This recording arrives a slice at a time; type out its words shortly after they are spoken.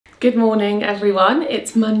Good morning everyone,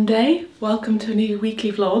 it's Monday. Welcome to a new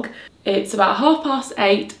weekly vlog. It's about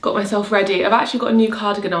 8:30, got myself ready. I've actually got a new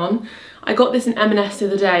cardigan on. I got this in M&S the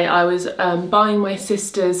other day. I was buying my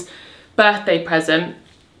sister's birthday present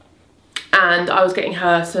and I was getting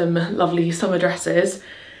her some lovely summer dresses,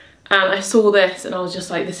 and I saw this and I was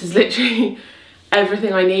just like, this is literally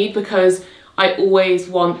everything I need, because I always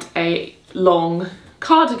want a long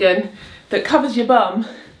cardigan that covers your bum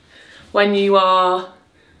when you are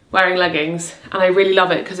wearing leggings, and I really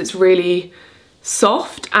love it because it's really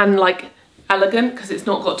soft and like elegant because it's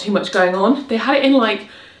not got too much going on. They had it in like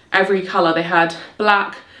every colour. They had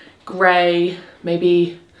black, grey,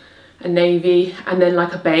 maybe a navy, and then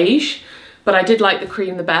like a beige, but I did like the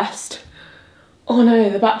cream the best. Oh no,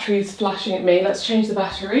 the battery's flashing at me. Let's change the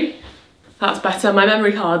battery. That's better. My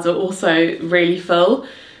memory cards are also really full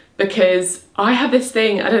because I have this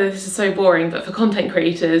thing, I don't know if this is so boring, but for content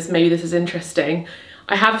creators, maybe this is interesting.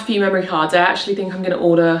 I have a few memory cards. I actually think I'm going to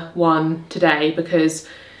order one today because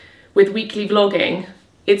with weekly vlogging,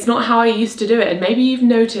 it's not how I used to do it. And maybe you've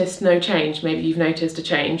noticed no change, maybe you've noticed a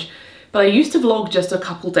change. But I used to vlog just a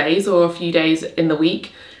couple days or a few days in the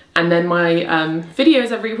week. And then my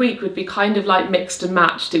videos every week would be kind of like mixed and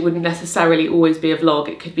matched. It wouldn't necessarily always be a vlog.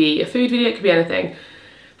 It could be a food video, it could be anything.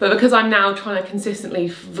 But because I'm now trying to consistently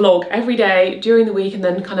vlog every day during the week and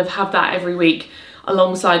then kind of have that every week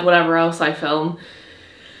alongside whatever else I film,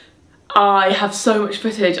 I have so much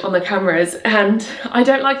footage on the cameras and I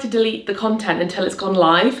don't like to delete the content until it's gone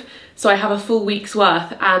live. So I have a full week's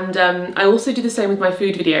worth, and I also do the same with my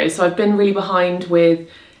food videos. So I've been really behind with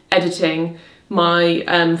editing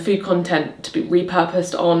my food content to be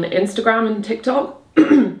repurposed on Instagram and TikTok.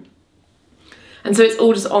 And so it's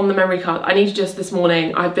all just on the memory card. I need to just, this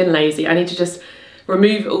morning, I've been lazy. I need to just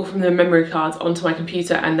remove it all from the memory cards onto my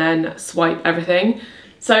computer and then swipe everything.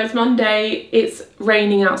 So it's Monday, it's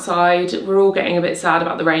raining outside. We're all getting a bit sad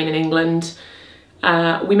about the rain in England.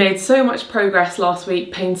 We made so much progress last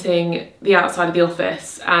week painting the outside of the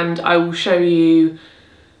office, and I will show you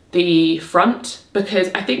the front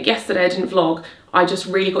because I think yesterday I didn't vlog. I just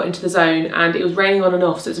really got into the zone and it was raining on and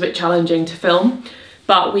off, so it's a bit challenging to film.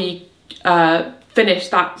 But we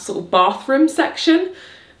finished that sort of bathroom section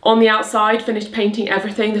on the outside, finished painting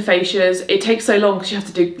everything, the fascias. It takes so long because you have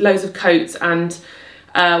to do loads of coats, and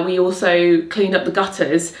we also cleaned up the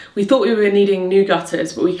gutters. We thought we were needing new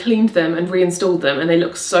gutters, but we cleaned them and reinstalled them and they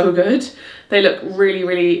look so good. They look really,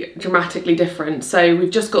 really dramatically different. So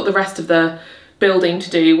we've just got the rest of the building to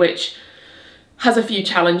do, which has a few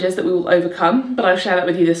challenges that we will overcome, but I'll share that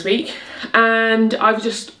with you this week. And I've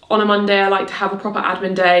just, on a Monday, I like to have a proper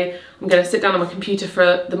admin day. I'm going to sit down on my computer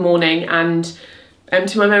for the morning and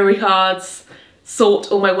empty my memory cards,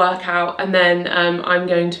 sort all my work out, and then I'm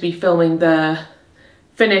going to be filming the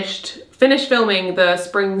finished filming the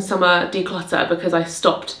spring summer declutter because I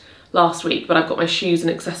stopped last week, but I've got my shoes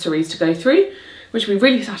and accessories to go through, which will be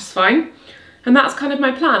really satisfying. And that's kind of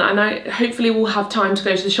my plan, and I hopefully will have time to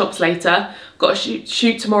go to the shops later. I've got a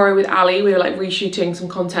shoot tomorrow with Ali. We were like reshooting some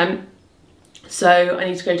content, so I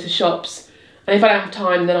need to go to the shops. And if I don't have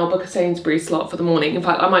time, then I'll book a Sainsbury's slot for the morning. In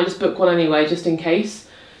fact, I might just book one anyway, just in case.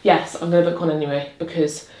 Yes, I'm gonna book one anyway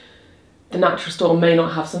because the natural store may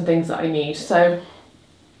not have some things that I need. So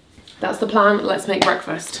that's the plan. Let's make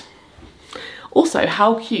breakfast. Also,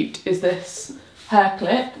 how cute is this hair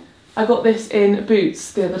clip? I got this in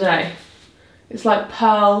Boots the other day. It's like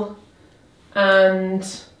pearl and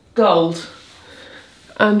gold,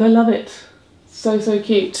 and I love it. So, so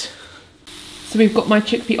cute. So we've got my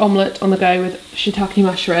chickpea omelette on the go with shiitake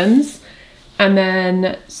mushrooms, and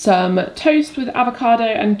then some toast with avocado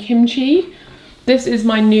and kimchi. This is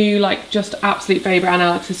my new, like, just absolute favourite and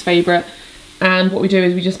Alex's favourite. And what we do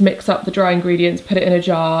is we just mix up the dry ingredients, put it in a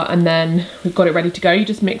jar, and then we've got it ready to go. You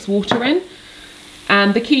just mix water in.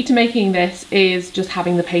 And the key to making this is just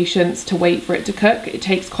having the patience to wait for it to cook. It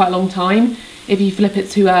takes quite a long time. If you flip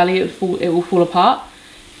it too early, it will fall apart.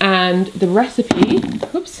 And the recipe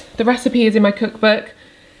is in my cookbook,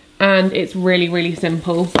 and it's really, really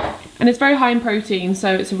simple. And it's very high in protein,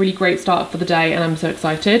 so it's a really great start for the day, and I'm so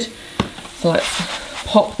excited. So let's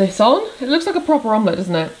pop this on. It looks like a proper omelette,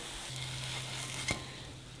 doesn't it?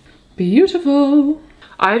 Beautiful.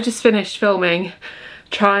 I've just finished filming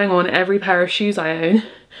trying on every pair of shoes I own.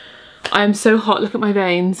 I am so hot, look at my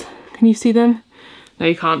veins. Can you see them? No,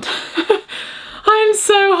 you can't. I am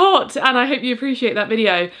so hot, and I hope you appreciate that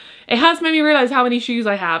video. It has made me realise how many shoes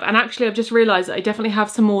I have, and actually I've just realised that I definitely have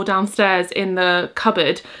some more downstairs in the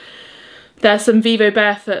cupboard. There's some Vivo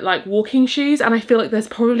Barefoot like walking shoes, and I feel like there's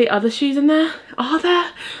probably other shoes in there. Are there?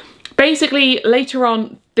 Basically, later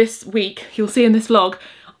on this week, you'll see in this vlog,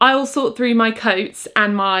 I'll sort through my coats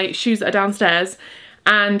and my shoes that are downstairs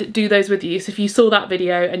and do those with you. So if you saw that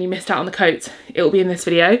video and you missed out on the coats, it will be in this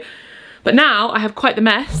video. But now I have quite the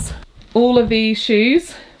mess. All of these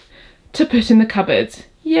shoes to put in the cupboard.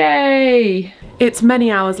 Yay! It's many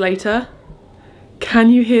hours later. Can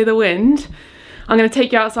you hear the wind? I'm going to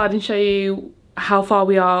take you outside and show you how far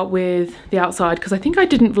we are with the outside, because I think I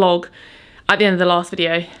didn't vlog at the end of the last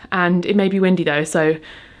video, and it may be windy though, so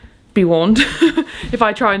be warned if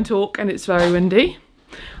I try and talk and it's very windy.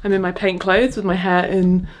 I'm in my paint clothes with my hair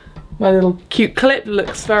in my little cute clip.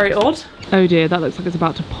 Looks very odd. Oh dear, that looks like it's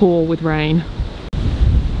about to pour with rain.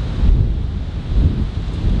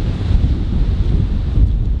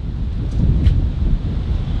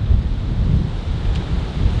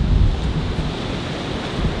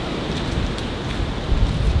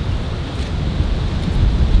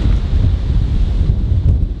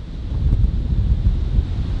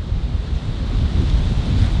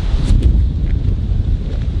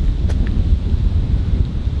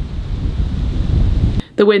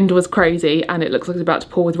 The wind was crazy and it looks like it's about to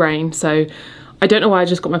pour with rain, so I don't know why I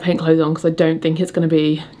just got my paint clothes on, because I don't think it's going to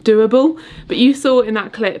be doable. But you saw in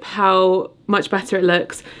that clip how much better it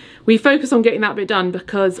looks. We focus on getting that bit done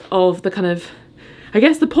because of the kind of, I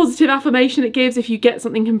guess, the positive affirmation it gives if you get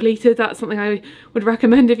something completed. That's something I would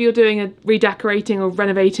recommend if you're doing a redecorating or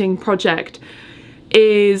renovating project,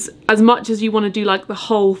 is as much as you want to do like the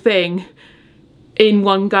whole thing in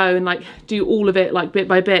one go and like do all of it like bit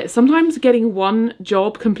by bit, sometimes getting one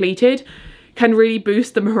job completed can really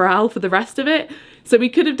boost the morale for the rest of it. So we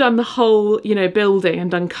could have done the whole, you know, building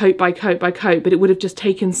and done coat by coat by coat, but it would have just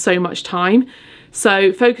taken so much time.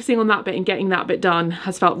 So focusing on that bit and getting that bit done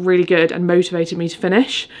has felt really good and motivated me to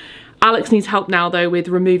finish. Alex needs help now though with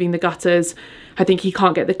removing the gutters. I think he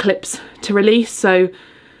can't get the clips to release, so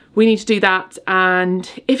we need to do that.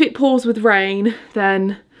 And if it pours with rain,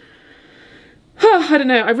 then I don't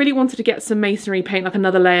know, I really wanted to get some masonry paint, like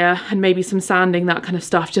another layer, and maybe some sanding, that kind of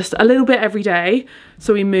stuff, just a little bit every day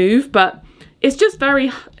so we move. But it's just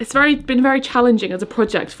been very challenging as a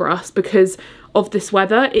project for us because of this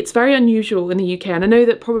weather. It's very unusual in the UK, and I know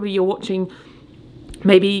that probably you're watching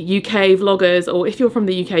maybe UK vloggers, or if you're from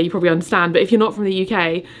the UK you probably understand, but if you're not from the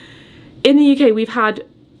UK, in the UK we've had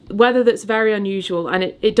weather that's very unusual, and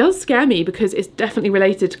it does scare me because it's definitely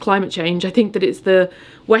related to climate change. I think that it's the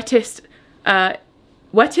wettest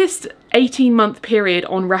 18-month period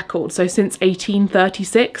on record, so since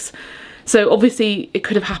 1836. So obviously it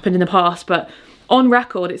could have happened in the past, but on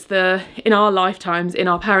record it's in our lifetimes, in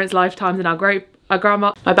our parents' lifetimes, in our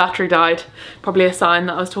grandma. My battery died, probably a sign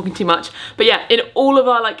that I was talking too much. But yeah, in all of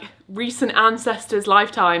our like recent ancestors'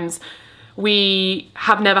 lifetimes, we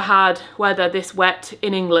have never had weather this wet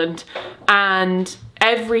in England. And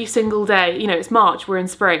every single day, you know, it's March, we're in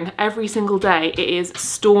spring, every single day it is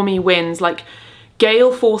stormy winds, like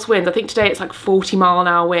gale force winds. I think today it's like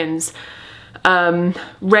 40-mile-an-hour winds,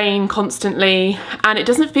 rain constantly, and it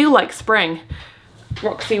doesn't feel like spring.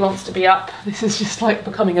 Roxy wants to be up. This is just like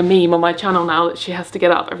becoming a meme on my channel now, that she has to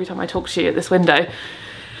get up every time I talk to you at this window.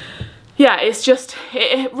 Yeah, it's just,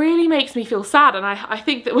 it really makes me feel sad. And I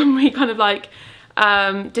think that when we kind of like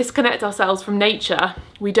disconnect ourselves from nature,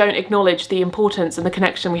 we don't acknowledge the importance and the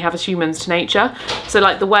connection we have as humans to nature. So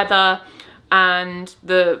like the weather and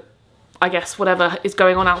the, I guess, whatever is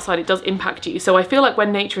going on outside, it does impact you. So I feel like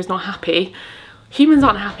when nature is not happy, humans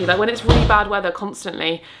aren't happy. Like when it's really bad weather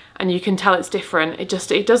constantly and you can tell it's different, it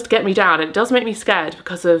does get me down. It does make me scared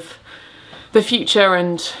because of the future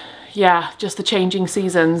and yeah, just the changing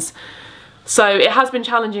seasons. So it has been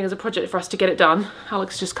challenging as a project for us to get it done.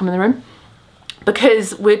 Alex just come in the room.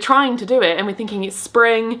 Because we're trying to do it and we're thinking it's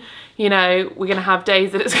spring, you know, we're gonna have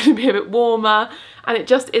days that it's gonna be a bit warmer, and it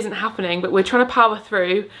just isn't happening. But we're trying to power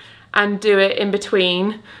through and do it in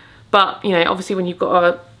between. But you know, obviously when you've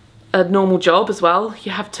got a normal job as well,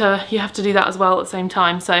 you have to do that as well at the same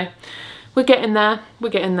time. So we're getting there,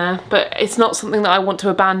 but it's not something that I want to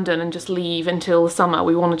abandon and just leave until the summer.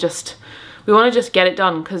 We want to just get it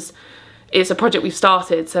done because it's a project we've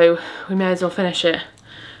started, so we may as well finish it.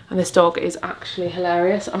 And this dog is actually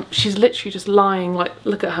hilarious. She's literally just lying, like,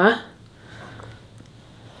 look at her.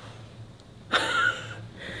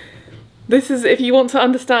 This is, if you want to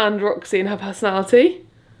understand Roxy and her personality,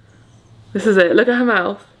 this is it. Look at her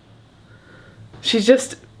mouth. She's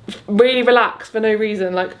just really relaxed for no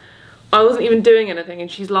reason. Like, I wasn't even doing anything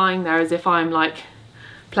and she's lying there as if I'm like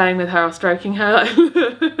playing with her or stroking her. Like,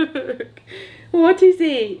 look. What is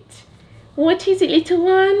it? What is it, little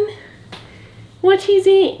one? What is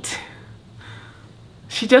it?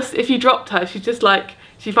 She just, if you dropped her, she's just like,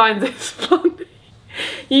 she finds this funny.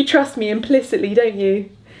 You trust me implicitly, don't you?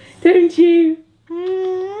 Don't you?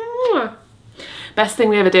 Mwah. Best thing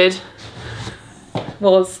we ever did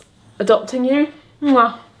was adopting you.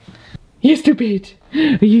 Mwah. You're stupid.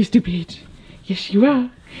 You're stupid. Yes, you are.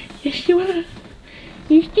 Yes, you are.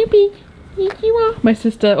 You're stupid. Yes, you are. My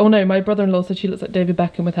sister, oh no, my brother-in-law said she looks like David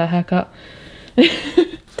Beckham with her haircut.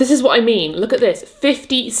 This is what I mean. Look at this.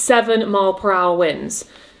 57 mph winds.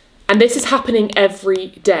 And this is happening every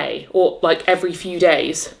day, or like every few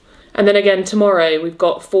days. And then again tomorrow we've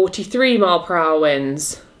got 43 mph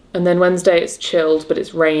winds. And then Wednesday it's chilled but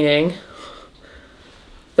it's raining.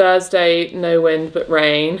 Thursday no wind but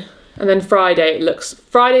rain. And then Friday looks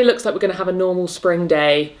like we're gonna have a normal spring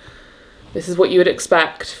day. This is what you would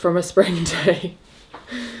expect from a spring day.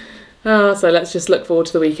 So let's just look forward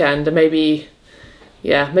to the weekend and maybe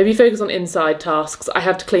focus on inside tasks. I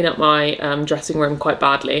have to clean up my dressing room quite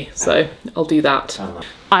badly, so I'll do that.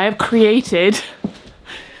 I have created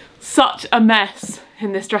such a mess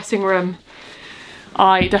in this dressing room.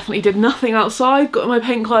 I definitely did nothing outside, got in my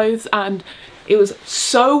paint clothes, and it was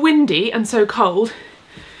so windy and so cold.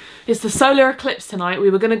 It's the solar eclipse tonight. We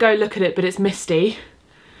were gonna go look at it, but it's misty.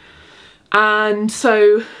 And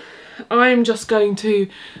so I'm just going to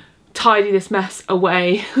tidy this mess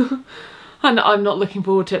away. And I'm not looking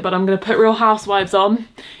forward to it, but I'm going to put Real Housewives on.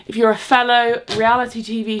 If you're a fellow reality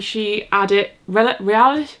TV addict,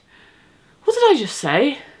 reality? What did I just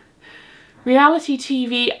say? Reality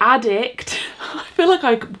TV addict. I feel like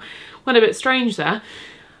I went a bit strange there.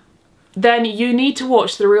 Then you need to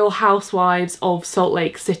watch The Real Housewives of Salt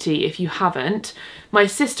Lake City if you haven't. My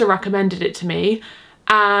sister recommended it to me,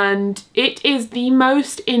 and it is the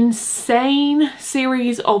most insane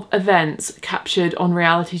series of events captured on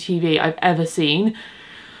reality TV I've ever seen.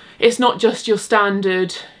 It's not just your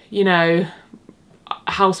standard, you know,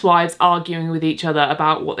 housewives arguing with each other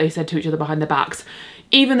about what they said to each other behind their backs.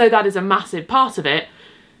 Even though that is a massive part of it,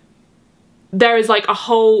 there is like a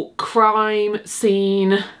whole crime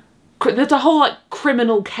scene. There's a whole like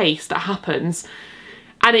criminal case that happens.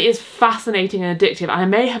 And it is fascinating and addictive. And I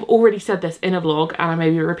may have already said this in a vlog and I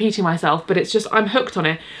may be repeating myself, but it's just, I'm hooked on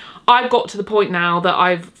it. I've got to the point now that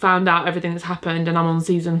I've found out everything that's happened and I'm on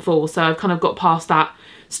season 4. So I've kind of got past that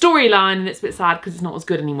storyline and it's a bit sad because it's not as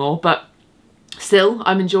good anymore, but still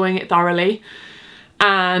I'm enjoying it thoroughly.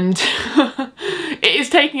 And it is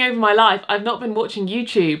taking over my life. I've not been watching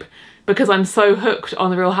YouTube because I'm so hooked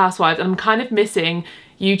on The Real Housewives, and I'm kind of missing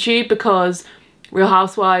YouTube because Real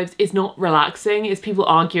Housewives is not relaxing, it's people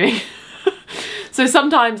arguing. So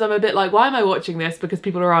sometimes I'm a bit like, why am I watching this? Because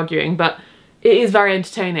people are arguing, but it is very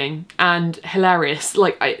entertaining and hilarious.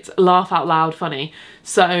 Like, it's laugh out loud funny.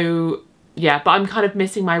 So yeah, but I'm kind of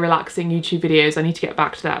missing my relaxing YouTube videos. I need to get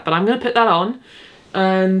back to that, but I'm gonna put that on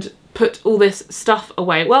and put all this stuff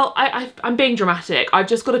away. Well, I'm being dramatic. I've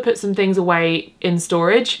just got to put some things away in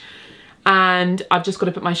storage and I've just got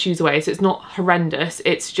to put my shoes away. So it's not horrendous,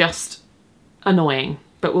 it's just annoying,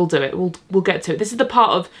 but we'll do it. We'll get to it. This is the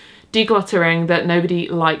part of decluttering that nobody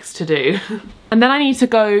likes to do. And then I need to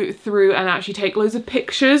go through and actually take loads of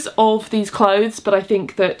pictures of these clothes, but I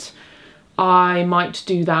think that I might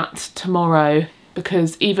do that tomorrow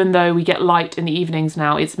because even though we get light in the evenings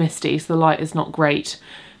now, it's misty, so the light is not great.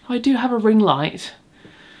 I do have a ring light.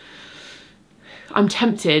 I'm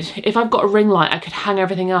tempted. If I've got a ring light, I could hang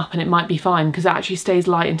everything up and it might be fine because it actually stays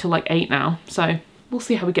light until like 8 now. So we'll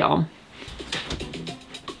see how we get on.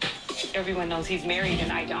 Everyone knows he's married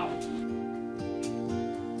and I don't.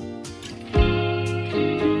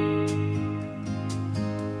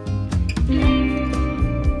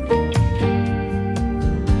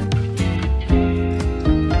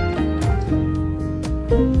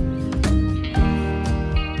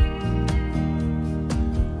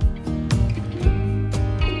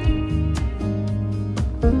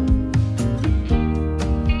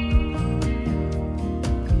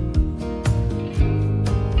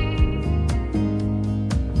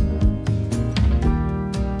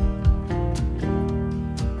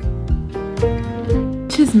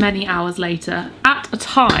 'tis many hours later, at a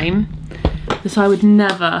time that I would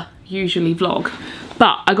never usually vlog.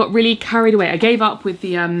 But I got really carried away. I gave up with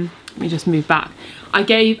the, let me just move back. I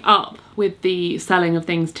gave up with the selling of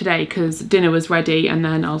things today because dinner was ready and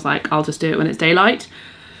then I was like, I'll just do it when it's daylight.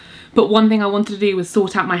 But one thing I wanted to do was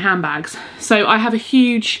sort out my handbags. So I have a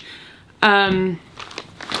huge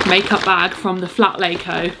makeup bag from the Flat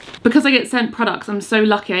Laco. Because I get sent products, I'm so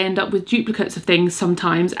lucky I end up with duplicates of things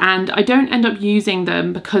sometimes, and I don't end up using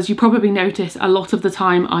them because you probably notice a lot of the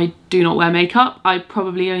time I do not wear makeup. I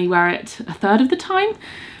probably only wear it a third of the time.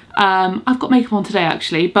 I've got makeup on today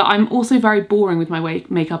actually, but I'm also very boring with my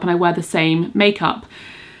makeup and I wear the same makeup.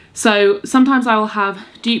 So sometimes I will have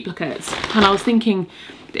duplicates, and I was thinking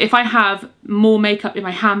if I have more makeup in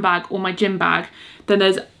my handbag or my gym bag, then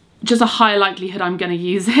there's just a higher likelihood I'm going to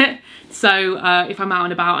use it. So if I'm out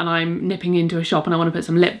and about and I'm nipping into a shop and I want to put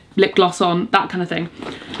some lip gloss on, that kind of thing.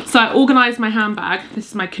 So I organised my handbag. This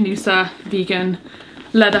is my Canusa vegan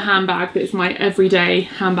leather handbag. That is my everyday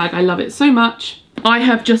handbag. I love it so much. I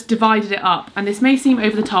have just divided it up, and this may seem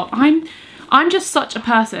over the top. I'm just such a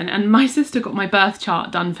person, and my sister got my birth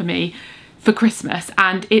chart done for me for Christmas,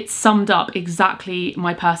 and it summed up exactly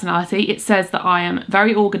my personality. It says that I am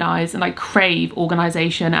very organised and I crave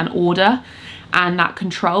organisation and order and that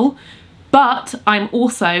control, but I'm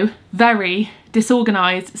also very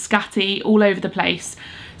disorganised, scatty, all over the place.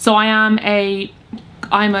 So I'm a,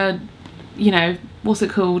 you know, what's it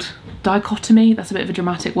called? Dichotomy? That's a bit of a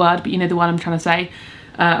dramatic word, but you know the word I'm trying to say.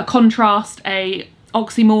 A contrast, a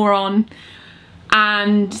oxymoron,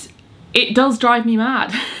 and it does drive me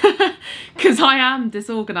mad because I am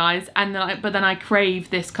disorganised, and then but then I crave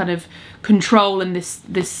this kind of control and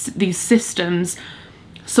these systems.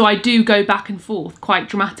 So I do go back and forth quite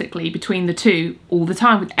dramatically between the two all the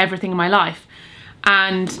time with everything in my life.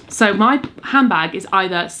 And so my handbag is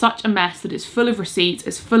either such a mess that it's full of receipts,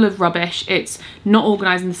 it's full of rubbish, it's not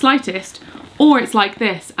organised in the slightest, or it's like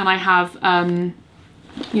this and I have,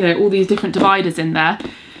 you know, all these different dividers in there.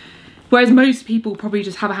 Whereas most people probably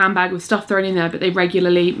just have a handbag with stuff thrown in there, but they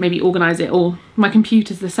regularly maybe organise it. Or my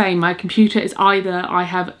computer's the same. My computer is either I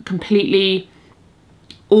have completely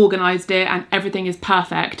organised it and everything is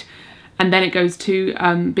perfect, and then it goes to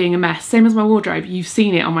being a mess. Same as my wardrobe. You've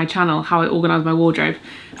seen it on my channel, how I organise my wardrobe.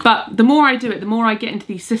 But the more I do it, the more I get into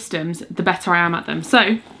these systems, the better I am at them.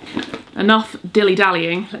 So enough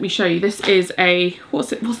dilly-dallying. Let me show you. This is a, what's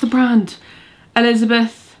the brand?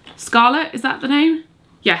 Elizabeth Scarlett, is that the name?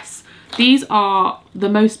 Yes. These are the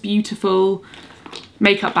most beautiful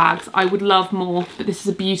makeup bags. I would love more, but this is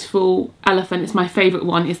a beautiful elephant. It's my favourite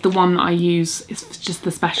one. It's the one that I use. It's just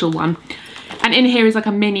the special one. And in here is like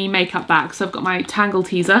a mini makeup bag. So I've got my Tangle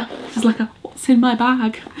teaser. This is like a what's in my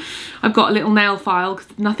bag. I've got a little nail file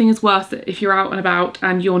because nothing is worse than if you're out and about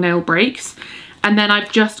and your nail breaks. And then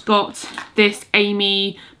I've just got this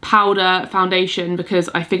Amy powder foundation because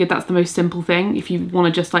I figured that's the most simple thing. If you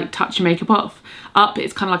want to just like touch your makeup up,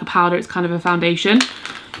 it's kind of like a powder, it's kind of a foundation.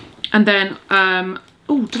 And then,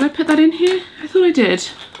 oh, did I put that in here? I thought I did.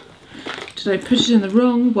 Did I put it in the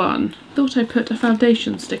wrong one? Thought I put a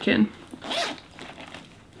foundation stick in.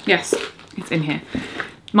 Yes, it's in here.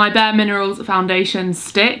 My Bare Minerals foundation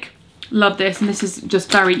stick. Love this, and this is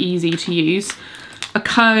just very easy to use. A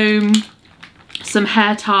comb, some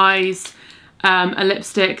hair ties, a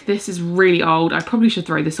lipstick. This is really old. I probably should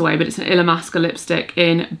throw this away, but it's an Illamasqua lipstick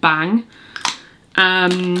in Bang.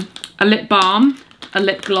 A lip balm, a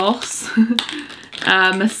lip gloss,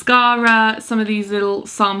 mascara, some of these little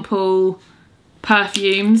sample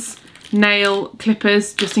perfumes, nail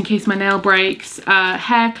clippers just in case my nail breaks,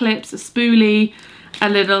 hair clips, a spoolie, a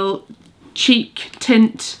little cheek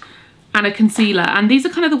tint, and a concealer. And these are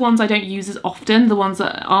kind of the ones I don't use as often, the ones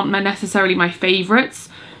that aren't necessarily my favourites.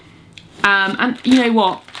 And you know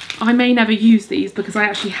what, I may never use these because I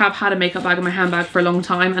actually have had a makeup bag in my handbag for a long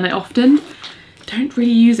time and I often don't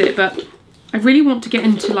really use it, but I really want to get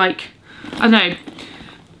into, like, I don't know,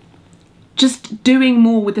 just doing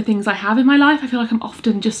more with the things I have in my life. I feel like I'm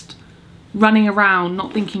often just running around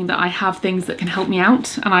not thinking that I have things that can help me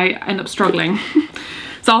out, and I end up struggling.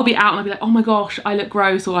 So I'll be out and I'll be like, oh my gosh, I look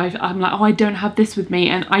gross, or I'm like, oh, I don't have this with me,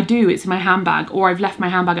 and I do, it's in my handbag, or I've left my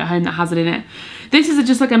handbag at home that has it in it. This is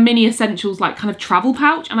just like a mini essentials, like kind of travel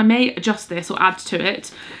pouch, and I may adjust this or add to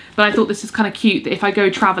it, but I thought this is kind of cute that if I go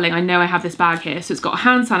traveling, I know I have this bag here. So it's got a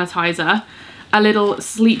hand sanitizer, a little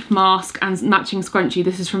sleep mask and matching scrunchie.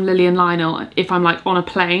 This is from Lily and Lionel if I'm like on a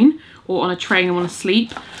plane or on a train and want to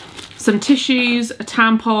sleep. Some tissues, a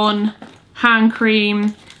tampon, hand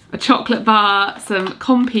cream, a chocolate bar, some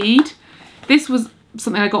Compeed. This was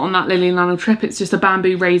something I got on that Lily and Lionel trip. It's just a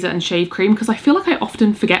bamboo razor and shave cream because I feel like I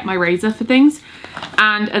often forget my razor for things.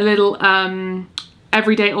 And a little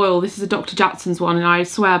everyday oil. This is a Dr. Jackson's one, and I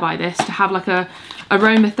swear by this, to have like a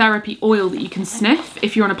aromatherapy oil that you can sniff.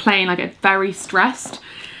 If you're on a plane, I get very stressed.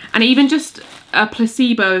 And even just a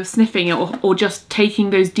placebo of sniffing it, or just taking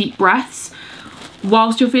those deep breaths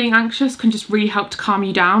whilst you're feeling anxious can just really help to calm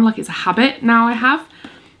you down. Like, it's a habit now I have.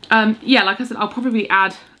 Yeah, like I said, I'll probably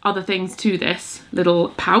add other things to this little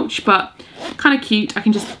pouch, but kind of cute. I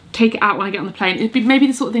can just take it out when I get on the plane. It'd be maybe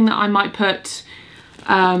the sort of thing that I might put,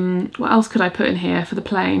 what else could I put in here for the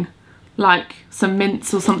plane? Like some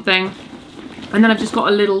mints or something. And then I've just got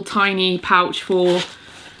a little tiny pouch for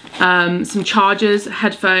some chargers,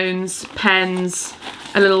 headphones, pens,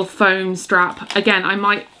 a little foam strap. Again, I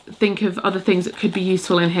might think of other things that could be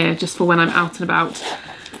useful in here just for when I'm out and about.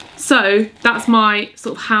 So that's my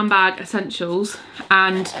sort of handbag essentials,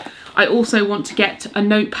 and I also want to get a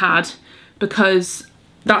notepad because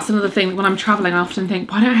that's another thing that when I'm travelling I often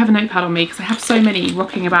think, why don't I have a notepad on me? Because I have so many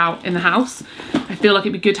rocking about in the house. I feel like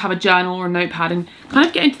it'd be good to have a journal or a notepad and kind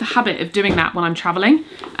of get into the habit of doing that when I'm travelling.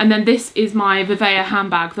 And then this is my Vivea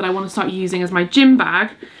handbag that I want to start using as my gym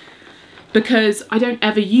bag, because I don't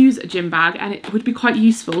ever use a gym bag and it would be quite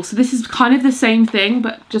useful. So this is kind of the same thing,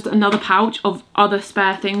 but just another pouch of other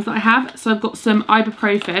spare things that I have. So I've got some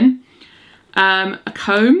ibuprofen, a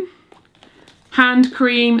comb, hand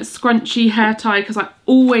cream, scrunchie, hair tie, because I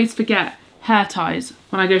always forget hair ties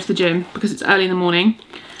when I go to the gym because it's early in the morning.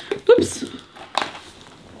 Oops.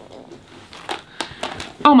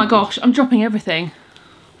 Oh my gosh, I'm dropping everything.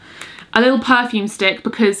 A little perfume stick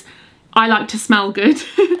because I like to smell good.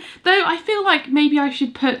 Though I feel like maybe I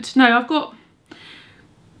should put, no,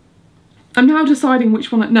 I'm now deciding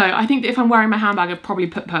which one, no, I think that if I'm wearing my handbag, I'd probably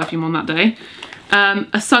put perfume on that day.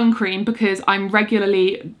 A sun cream because I'm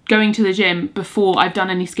regularly going to the gym before I've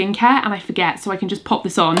done any skincare and I forget, so I can just pop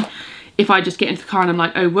this on if I just get into the car and I'm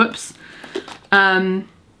like, oh, whoops.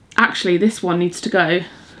 Actually, this one needs to go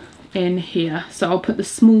in here. So I'll put the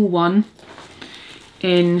small one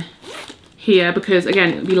in here because, again,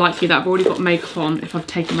 it would be likely that I've already got makeup on if I've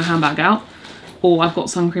taken my handbag out, or I've got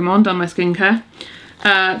sun cream on, done my skincare.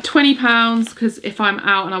 £20 because if I'm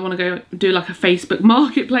out and I want to go do like a Facebook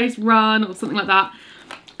marketplace run or something like that.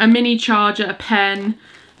 A mini charger, a pen,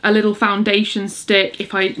 a little foundation stick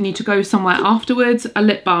if I need to go somewhere afterwards, a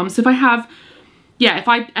lip balm. So if I have, yeah, if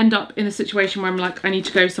I end up in a situation where I'm like, I need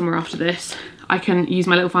to go somewhere after this, I can use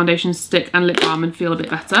my little foundation stick and lip balm and feel a bit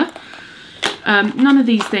better. None of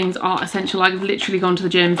these things are essential. I've literally gone to the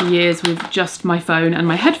gym for years with just my phone and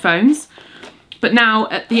my headphones. But now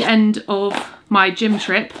at the end of my gym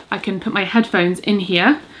trip, I can put my headphones in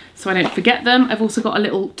here so I don't forget them. I've also got a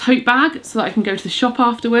little tote bag so that I can go to the shop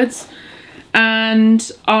afterwards. And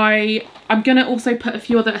I'm gonna also put a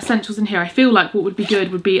few other essentials in here. I feel like what would be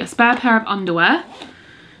good would be a spare pair of underwear,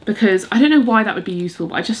 because I don't know why that would be useful,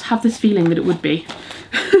 but I just have this feeling that it would be.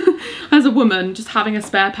 As a woman, just having a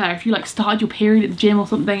spare pair, if you like started your period at the gym or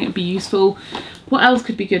something, it would be useful. What else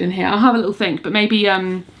could be good in here? I'll have a little think, but maybe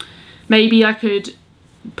I could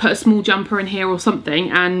put a small jumper in here or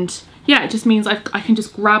something, and yeah, it just means I can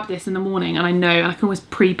just grab this in the morning and I know, and I can always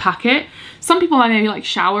pre-pack it. Some people I know like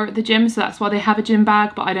shower at the gym, so that's why they have a gym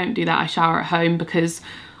bag, but I don't do that. I shower at home because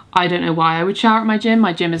I don't know why I would shower at my gym.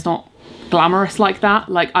 My gym is not glamorous like that.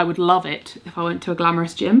 Like, I would love it if I went to a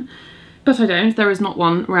glamorous gym, but I don't. There is not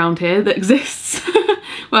one around here that exists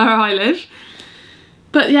where I live.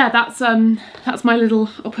 But yeah, that's my little,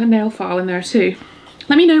 I'll put a nail file in there too.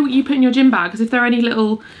 Let me know what you put in your gym bag, because if there are any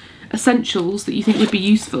little essentials that you think would be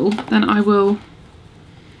useful, then I will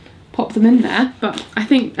pop them in there. But I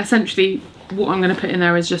think essentially what I'm going to put in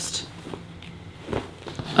there is just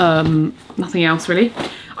nothing else really.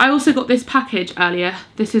 I also got this package earlier.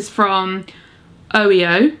 This is from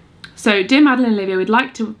OEO. So, dear Madeleine and Olivia, we'd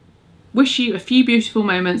like to wish you a few beautiful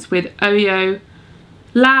moments with OEO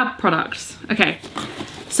lab products. Okay,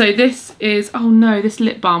 so this is, oh no, this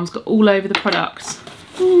lip balm's got all over the product.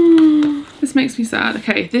 This makes me sad.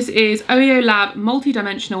 Okay, this is OEO Lab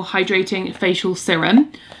Multi-Dimensional Hydrating Facial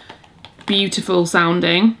Serum. Beautiful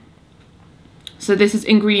sounding. So this is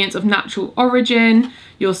ingredients of natural origin,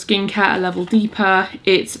 your skincare a level deeper.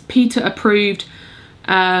 It's PETA approved,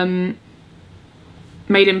 made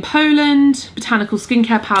in Poland, botanical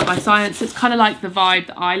skincare powered by science. It's kind of like the vibe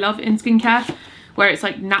that I love in skincare, where it's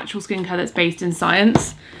like natural skincare that's based in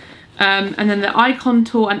science. And then the Eye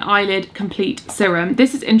Contour and Eyelid Complete Serum.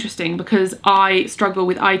 This is interesting because I struggle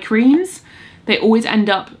with eye creams. They always end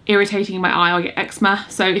up irritating my eye. I get eczema.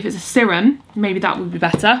 So if it's a serum, maybe that would be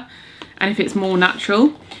better. And if it's more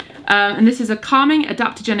natural. And this is a calming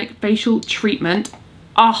adaptogenic facial treatment.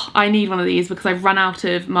 Oh, I need one of these because I've run out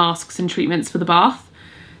of masks and treatments for the bath.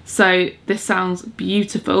 So this sounds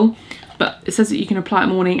beautiful. But it says that you can apply it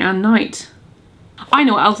morning and night. I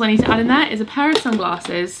know what else I need to add in there is a pair of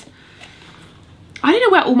sunglasses. I don't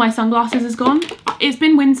know where all my sunglasses has gone. It's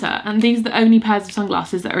been winter and these are the only pairs of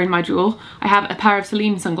sunglasses that are in my drawer. I have a pair of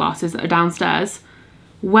Celine sunglasses that are downstairs.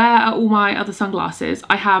 Where are all my other sunglasses?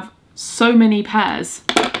 I have so many pairs.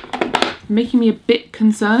 Making me a bit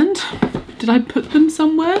concerned. Did I put them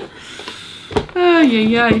somewhere? Oh,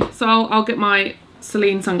 yeah. So I'll get my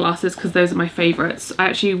Celine sunglasses because those are my favourites. I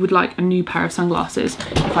actually would like a new pair of sunglasses.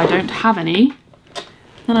 If I don't have any,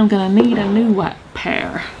 then I'm gonna need a new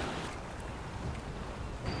pair.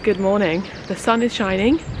 Good morning. The sun is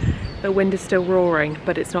shining, the wind is still roaring,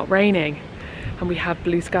 but it's not raining. and we have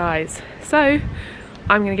blue skies. So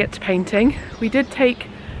I'm gonna get to painting. We did take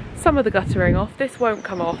some of the guttering off. This won't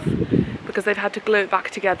come off because they've had to glue it back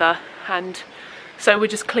together, and so we'll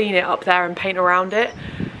just clean it up there and paint around it.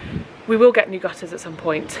 We will get new gutters at some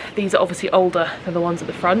point. These are obviously older than the ones at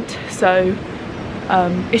the front, so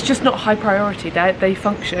it's just not high priority. They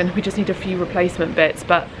function, we just need a few replacement bits.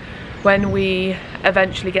 But when we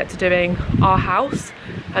eventually get to doing our house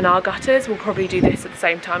and our gutters, we'll probably do this at the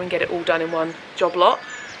same time and get it all done in one job lot.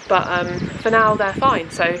 But for now they're fine,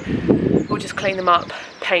 so we'll just clean them up,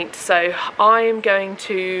 paint. So I'm going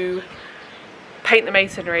to paint the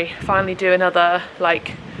masonry, finally do another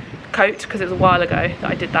like coat, because it was a while ago that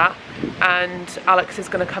I did that. And Alex is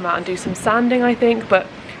going to come out and do some sanding, I think, but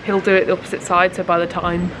he'll do it the opposite side, so by the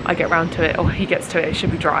time I get round to it, or he gets to it, it should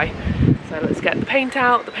be dry. So let's get the paint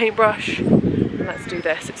out, the paintbrush, and let's do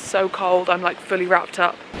this. It's so cold, I'm like fully wrapped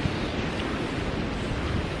up.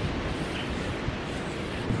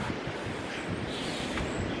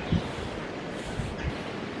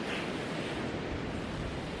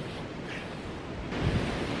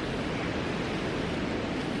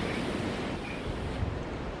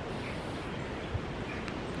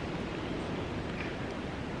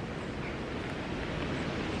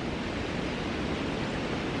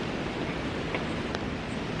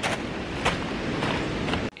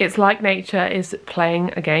 It's like nature is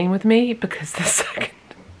playing a game with me, because the second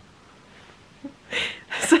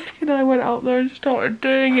I went out there and started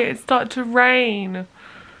doing it, it started to rain.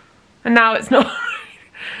 And now it's not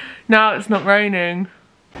now it's not raining.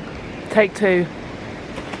 Take two.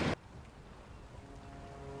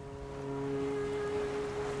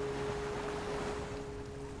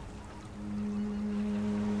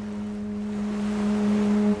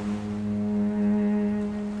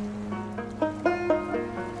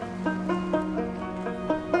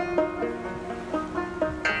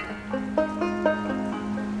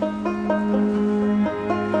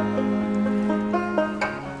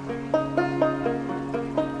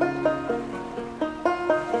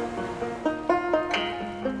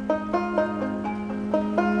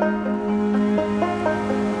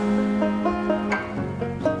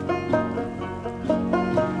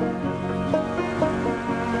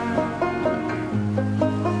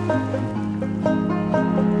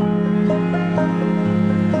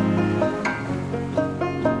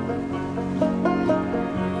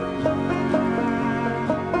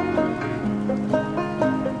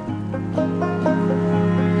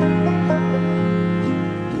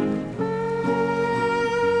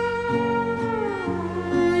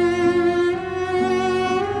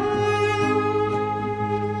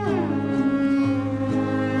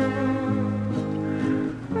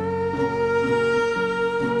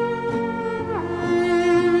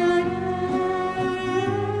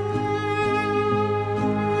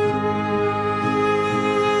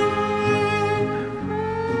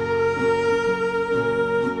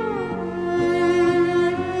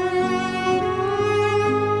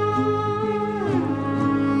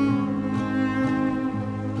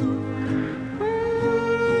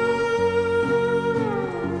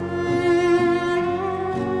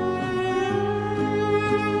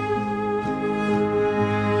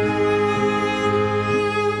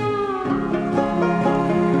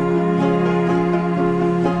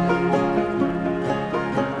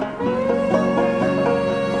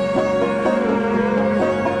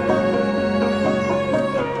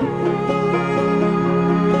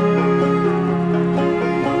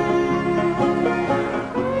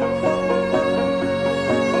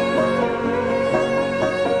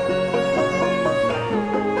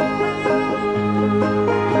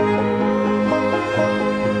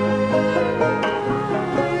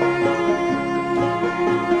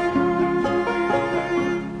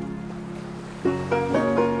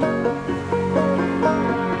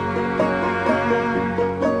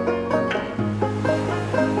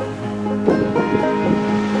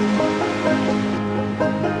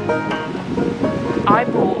 I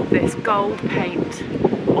bought this gold paint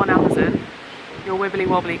on Amazon. You're wibbly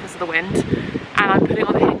wobbly because of the wind, and I put it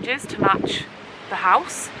on the hinges to match the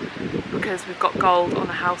house because we've got gold on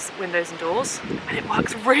the house windows and doors, and it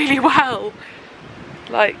works really well.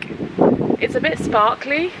 Like, it's a bit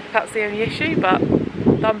sparkly, that's the only issue, but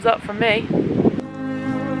thumbs up from me.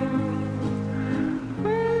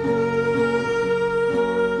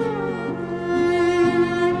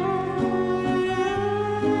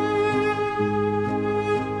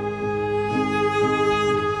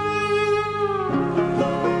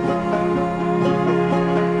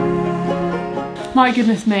 My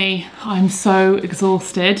goodness me, I'm so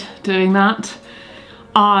exhausted doing that.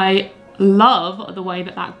 I love the way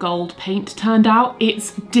that that gold paint turned out.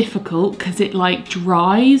 It's difficult because it like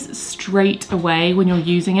dries straight away when you're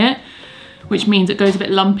using it, which means it goes a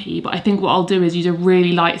bit lumpy, but I think what I'll do is use a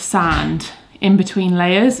really light sand in between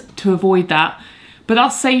layers to avoid that. But that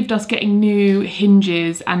saved us getting new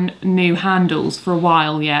hinges and new handles for a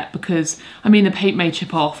while yet, because I mean the paint may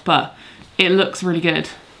chip off, but it looks really good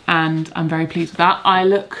and I'm very pleased with that. I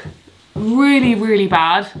look really, really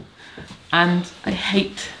bad and I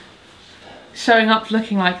hate showing up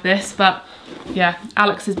looking like this, but yeah,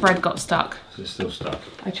 Alex's bread got stuck. It's still stuck.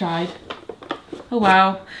 I tried. Oh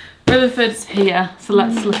wow. Rutherford's here, so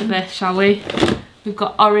let's look at this, shall we? We've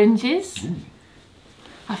got oranges.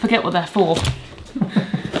 I forget what they're for.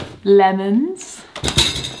 Lemons.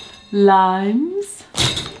 Limes.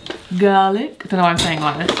 Garlic. I don't know why I'm saying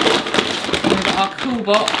like this. And we've got our cool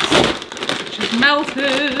box, which is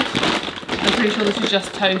melted. I'm pretty sure this is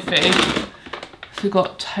just tofu. So we've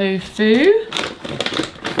got tofu.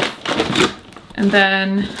 And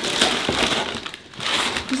then,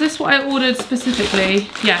 is this what I ordered specifically?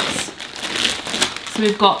 Yes. So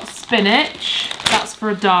we've got spinach, that's for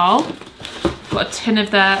a dal. We've got a tin of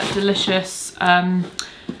their delicious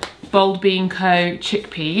bold bean co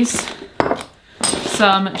chickpeas.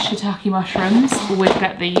 Some shiitake mushrooms, always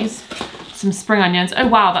get these. Some spring onions, oh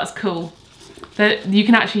wow, that's cool. You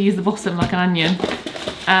can actually use the bottom like an onion.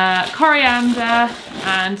 Coriander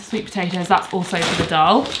and sweet potatoes, that's also for the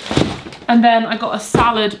dal. And then I got a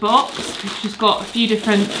salad box, which has got a few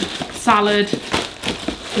different salad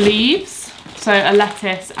leaves. So a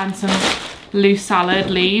lettuce and some loose salad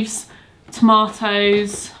leaves,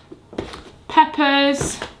 tomatoes,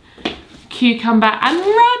 peppers, cucumber and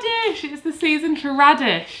radish. It's the season for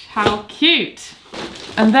radish. How cute.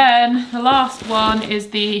 And then the last one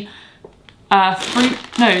is the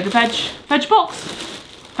veg box.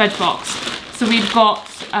 Veg box. So we've got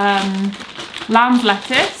lamb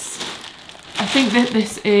lettuce. I think that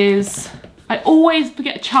this is, I always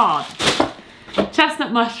forget chard.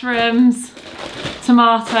 Chestnut mushrooms,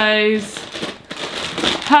 tomatoes,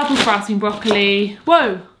 purple sprouting broccoli.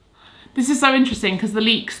 Whoa, this is so interesting because the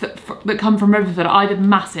leeks that come from Rutherford are either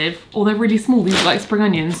massive or they're really small. These are like spring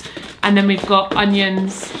onions. And then we've got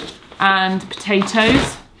onions and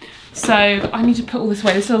potatoes. So I need to put all this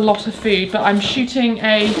away. This is a lot of food, but I'm shooting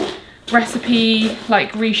a recipe,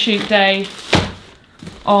 like reshoot day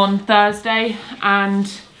on Thursday,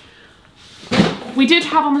 and we did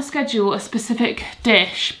have on the schedule a specific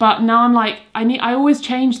dish, but now I'm like, I always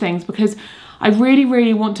change things because I really,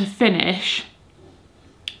 really want to finish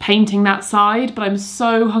painting that side, but I'm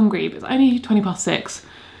so hungry. It's only 6:20,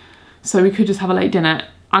 so we could just have a late dinner.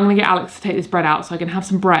 I'm gonna get Alex to take this bread out so I can have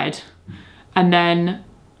some bread and then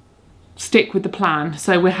stick with the plan.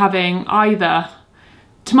 So we're having either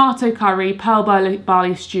tomato curry, pearl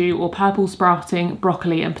barley stew, or purple sprouting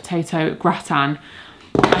broccoli and potato gratin.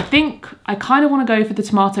 I think I kind of want to go for the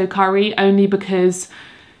tomato curry only because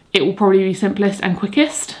it will probably be simplest and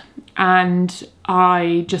quickest, and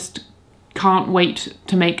I just can't wait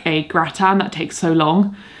to make a gratin. That takes so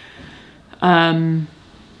long. And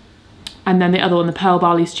then the other one, the pearl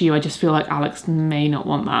barley stew, I just feel like Alex may not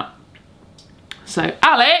want that. So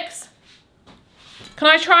Alex, can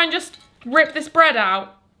I try and just rip this bread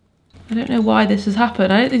out? I don't know why this has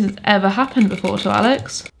happened. I don't think this has ever happened before to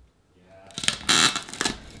Alex.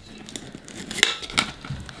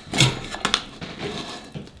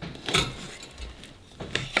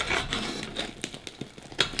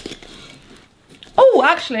 Oh,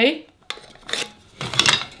 actually,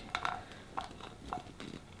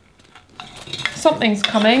 something's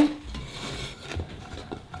coming.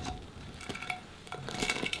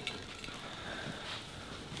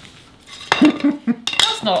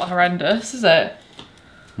 That's not horrendous, is it?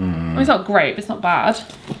 Well, it's not great, but it's not bad.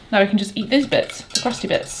 Now we can just eat these bits, the crusty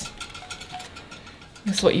bits.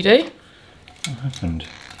 This is what you do. What happened?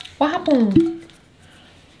 What happened?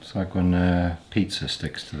 It's like when pizza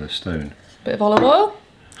sticks to the stone. Bit of olive oil.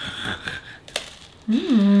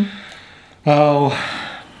 Oh.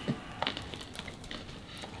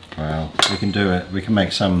 Well, we can do it. We can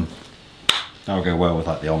make some. That'll go well with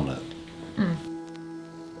like the omelette.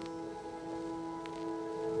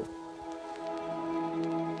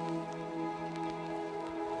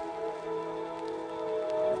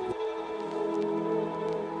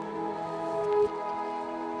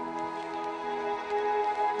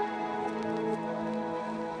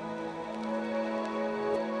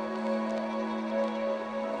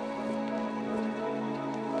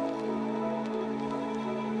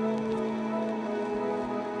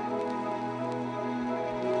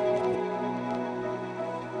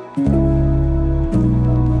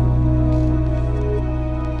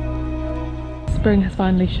 spring has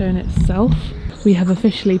finally shown itself. We have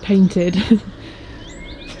officially painted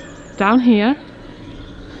down here.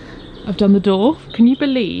 I've done the door. Can you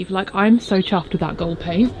believe, like, I'm so chuffed with that gold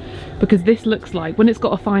paint, because this looks like, when it's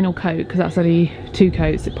got a final coat, because that's only 2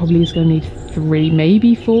 coats, it probably is going to need 3,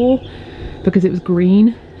 maybe 4, because it was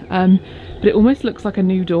green, but it almost looks like a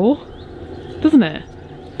new door, doesn't it?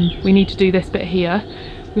 We need to do this bit here.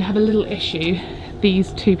 We have a little issue.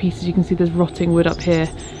 These 2 pieces, you can see there's rotting wood up here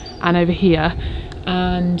and over here,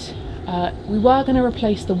 and we were going to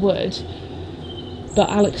replace the wood, but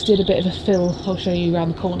Alex did a bit of a fill, I'll show you around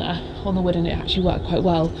the corner, on the wood, and it actually worked quite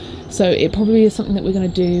well. So it probably is something that we're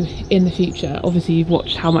going to do in the future. Obviously you've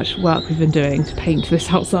watched how much work we've been doing to paint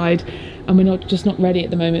this outside, and we're not ready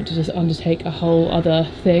at the moment to just undertake a whole other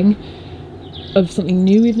thing of something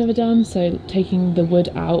new we've never done. So taking the wood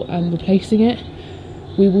out and replacing it,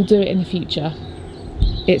 we will do it in the future.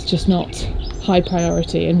 It's just not high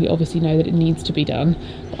priority, and we obviously know that it needs to be done,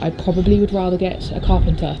 but I probably would rather get a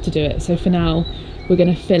carpenter to do it. So for now we're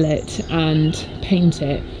going to fill it and paint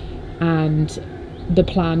it, and the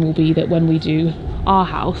plan will be that when we do our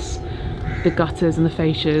house, the gutters and the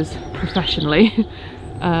fascias professionally,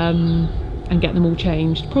 and get them all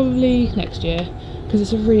changed probably next year, because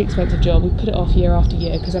it's a really expensive job. We put it off year after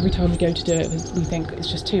year because every time we go to do it we think it's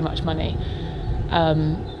just too much money.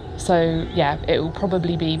 So yeah, it will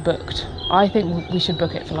probably be booked. I think we should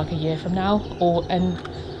book it for like a year from now, and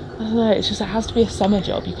I don't know, it's just, it has to be a summer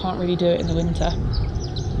job. You can't really do it in the winter.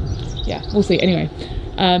 Yeah, we'll see. Anyway,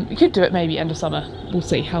 we could do it maybe end of summer. We'll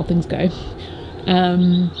see how things go.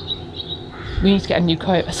 We need to get a new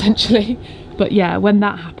coat essentially. But yeah, when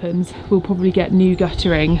that happens, we'll probably get new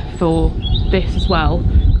guttering for this as well,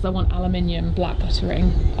 because I want aluminium black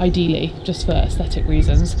guttering, ideally, just for aesthetic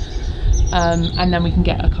reasons. And then we can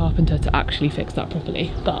get a carpenter to actually fix that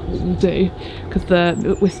properly. But what we'll do, because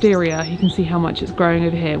the wisteria, you can see how much it's growing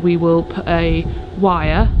over here, we will put a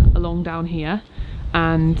wire along down here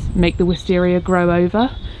and make the wisteria grow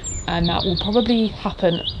over, and that will probably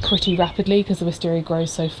happen pretty rapidly because the wisteria grows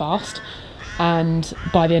so fast, and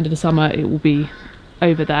by the end of the summer it will be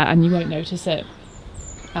over there and you won't notice it.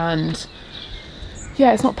 And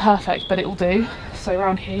yeah, it's not perfect, but it will do. So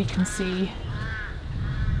around here you can see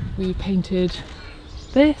we painted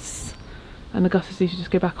this, and the gutters need to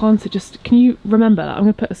just go back on. So just, can you remember that? I'm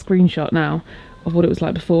going to put a screenshot now of what it was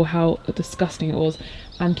like before, how disgusting it was.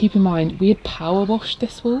 And keep in mind, we had power washed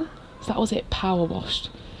this wall, so that was it, power washed.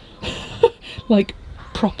 Like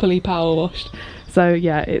properly power washed. So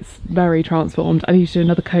yeah, it's very transformed. I need to do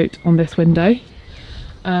another coat on this window,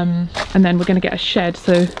 and then we're going to get a shed.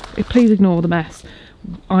 So please ignore the mess.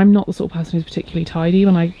 I'm not the sort of person who's particularly tidy.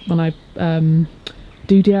 When I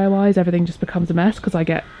do DIYs, everything just becomes a mess because I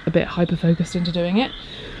get a bit hyper focused into doing it.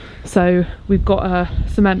 So we've got a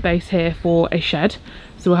cement base here for a shed,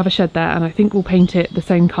 so we'll have a shed there, and I think we'll paint it the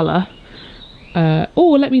same colour.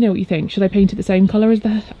 Or let me know what you think. Should I paint it the same colour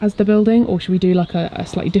as the building, or should we do like a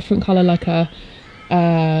slightly different colour, like a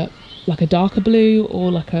darker blue,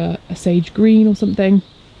 or like a sage green or something?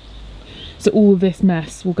 So all of this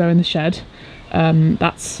mess will go in the shed.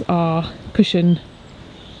 That's our cushion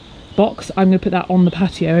box. I'm going to put that on the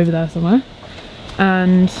patio over there somewhere,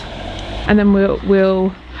 and then we'll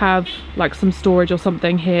have like some storage or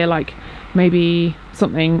something here, like maybe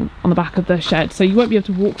something on the back of the shed, so you won't be able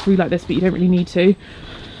to walk through like this, but you don't really need to.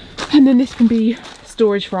 And then this can be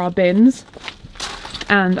storage for our bins.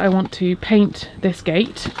 And I want to paint this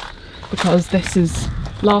gate, because this is,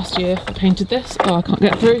 last year I painted this. Oh, I can't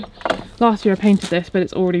get through. Last year I painted this, but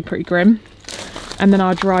it's already pretty grim. And then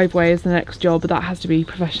our driveway is the next job, but that has to be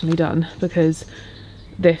professionally done because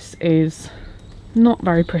this is not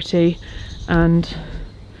very pretty. And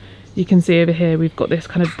you can see over here we've got this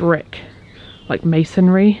kind of brick, like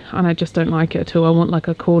masonry, and I just don't like it at all. I want like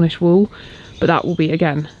a Cornish wall, but that will be,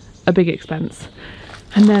 again, a big expense.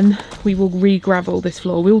 And then we will re-gravel this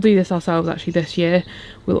floor. We'll do this ourselves actually this year.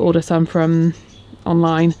 We'll order some from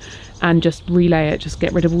online and just relay it, just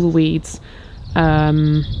get rid of all the weeds,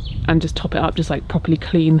 and just top it up, just like properly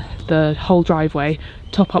clean the whole driveway,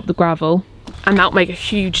 top up the gravel, and that'll make a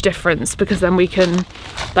huge difference, because then we can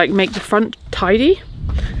like make the front tidy.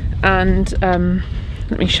 And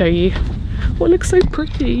let me show you what looks so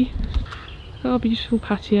pretty. Our beautiful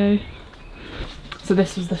patio. So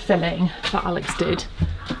this was the filling that Alex did,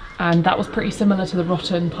 and that was pretty similar to the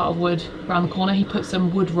rotten part of wood around the corner. He put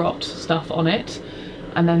some wood rot stuff on it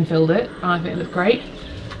and then filled it, and I think it looked great.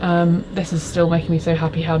 This is still making me so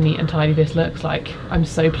happy how neat and tidy this looks. Like, I'm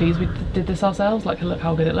so pleased we did this ourselves. Like, look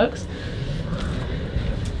how good it looks.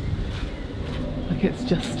 Like, it's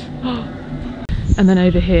just And then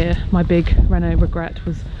over here, my big reno regret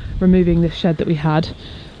was removing this shed that we had.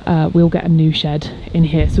 We'll get a new shed in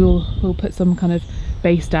here, so we'll put some kind of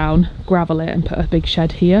base down, gravel it, and put a big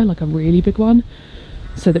shed here, like a really big one,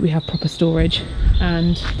 so that we have proper storage.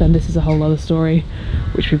 And then this is a whole other story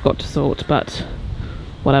which we've got to sort, but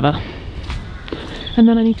whatever. And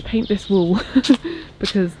then I need to paint this wall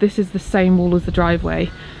because this is the same wall as the driveway,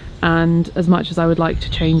 and as much as I would like to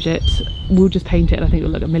change it, we'll just paint it and I think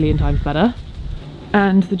it'll look a million times better.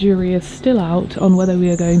 And the jury is still out on whether we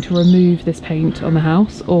are going to remove this paint on the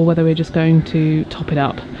house or whether we're just going to top it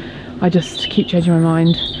up. I just keep changing my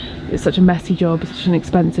mind. It's such a messy job, such an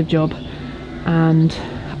expensive job, and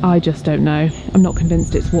I just don't know. I'm not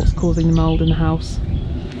convinced it's what's causing the mould in the house.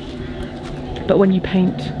 But when you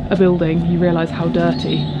paint a building, you realise how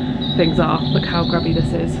dirty things are. Look how grubby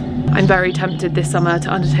this is. I'm very tempted this summer to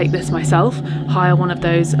undertake this myself, hire one of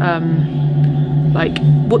those like,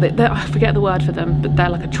 I forget the word for them, but they're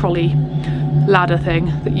like a trolley ladder thing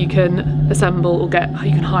that you can assemble or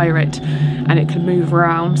you can hire it, and it can move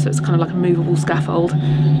around, so it's kind of like a movable scaffold,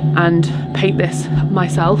 and paint this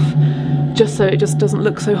myself just so it just doesn't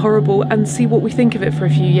look so horrible, and see what we think of it for a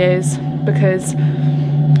few years. Because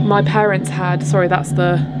my parents had, sorry, that's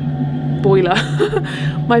the boiler.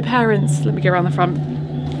 My parents, let me go around the front.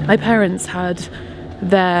 My parents had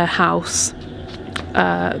their house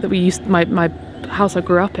that we used, my house I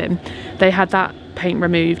grew up in, they had that paint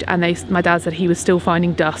removed, and my dad said he was still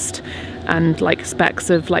finding dust and like specks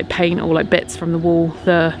of like paint or like bits from the wall,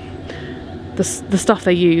 the stuff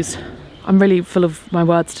they used. I'm really full of my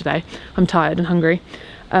words today, I'm tired and hungry.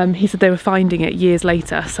 He said they were finding it years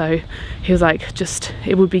later, so he was like, just,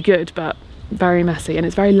 it would be good but very messy, and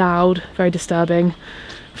it's very loud, very disturbing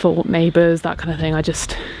for neighbours, that kind of thing.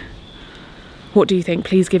 What do you think?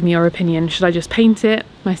 Please give me your opinion. Should I just paint it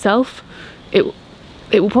myself?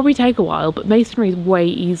 It will probably take a while, but masonry is way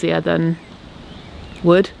easier than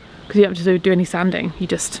wood because you don't have to do any sanding, you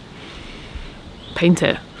just paint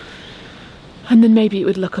it. And then maybe it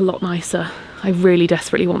would look a lot nicer. I really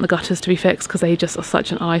desperately want the gutters to be fixed because they just are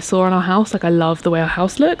such an eyesore on our house. Like, I love the way our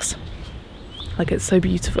house looks. Like, it's so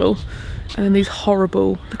beautiful. And then these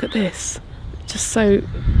horrible, look at this, just so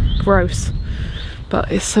gross,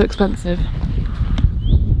 but it's so expensive.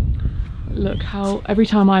 Look how every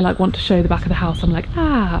time I like want to show the back of the house, I'm like,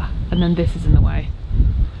 ah, and then this is in the way.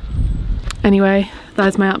 Anyway, that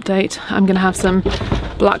is my update. I'm gonna have some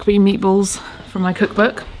black bean meatballs from my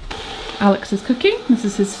cookbook. Alex is cooking. This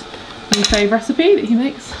is his new fave recipe that he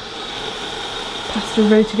makes. Pasta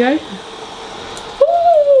ready to go.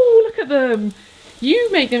 Ooh, look at them. You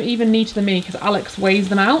make them even neater than me because Alex weighs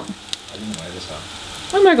them out. I didn't weigh this out.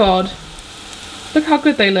 Oh my god. Look how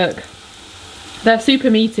good they look. They're super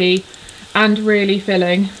meaty and really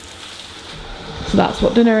filling. So that's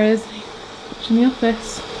what dinner is. Watching The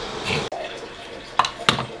Office.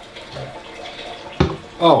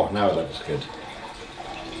 Oh, now it looks good.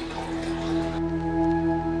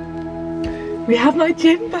 We have my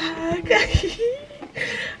gym bag.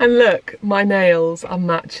 And look, my nails are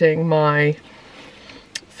matching my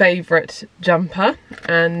favourite jumper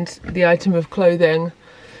and the item of clothing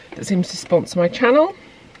that seems to sponsor my channel.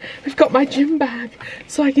 We've got my gym bag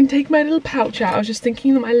so I can take my little pouch out. I was just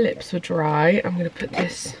thinking that my lips were dry. I'm going to put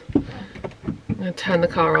this, I'm going to turn the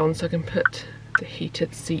car on so I can put the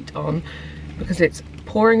heated seat on because it's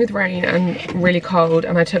pouring with rain and really cold,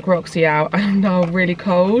 and I took Roxy out and I'm now really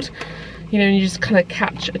cold. You know, you just kind of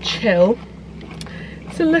catch a chill.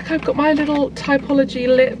 So look, I've got my little Typology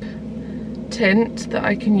lip tint that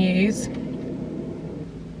I can use.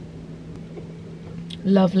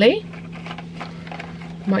 Lovely.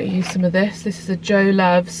 Might use some of this. This is a Joe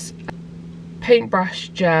Loves paintbrush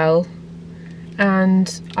gel,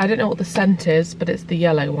 and I don't know what the scent is, but it's the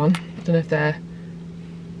yellow one. I don't know if they're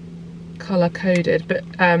colour coded, but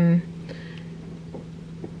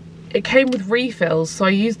it came with refills, so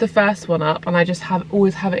I used the first one up and I just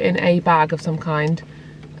always have it in a bag of some kind.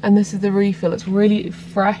 And this is the refill. It's really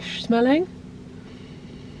fresh smelling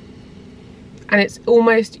and it's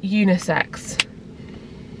almost unisex.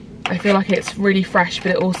 I feel like it's really fresh,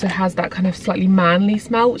 but it also has that kind of slightly manly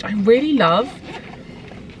smell, which I really love.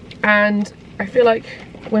 And I feel like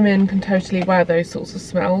women can totally wear those sorts of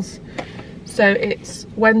smells. So it's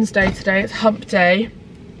Wednesday today, it's hump day.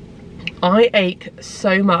 I ache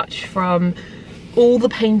so much from all the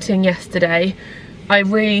painting yesterday. I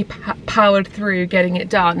really powered through getting it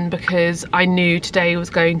done because I knew today was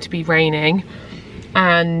going to be raining,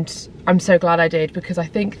 and I'm so glad I did, because I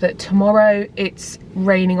think that tomorrow it's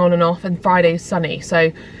raining on and off and Friday is sunny,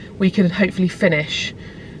 so we can hopefully finish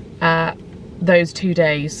those 2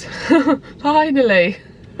 days finally.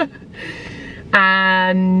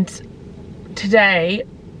 And today,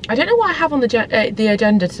 I don't know what I have on the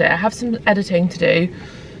agenda today. I have some editing to do,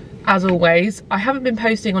 as always. I haven't been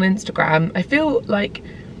posting on Instagram. I feel like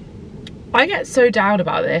I get so down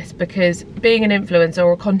about this because being an influencer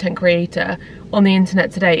or a content creator on the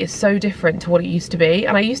internet today is so different to what it used to be.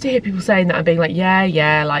 And I used to hear people saying that and being like,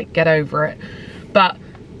 yeah, like, get over it. But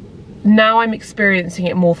now I'm experiencing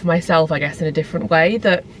it more for myself, I guess, in a different way,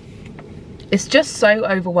 that it's just so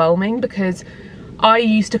overwhelming, because I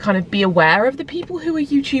used to kind of be aware of the people who are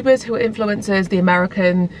YouTubers, who are influencers, the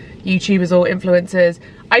American YouTubers or influencers.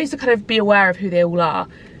 I used to kind of be aware of who they all are,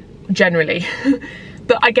 generally.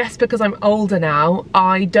 But I guess because I'm older now,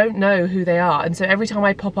 I don't know who they are. And so every time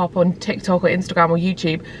I pop up on TikTok or Instagram or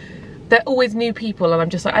YouTube, they're always new people. And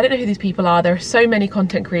I'm just like, I don't know who these people are. There are so many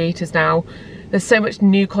content creators now. There's so much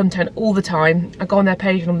new content all the time. I go on their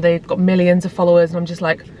page and they've got millions of followers, and I'm just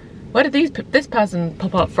like, where did this person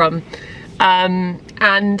pop up from? And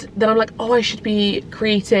then I'm like, oh, I should be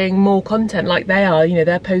creating more content like they are. You know,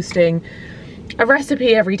 they're posting a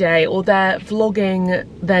recipe every day, or they're vlogging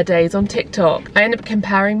their days on TikTok. I end up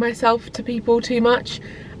comparing myself to people too much,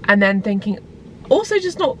 and then thinking, also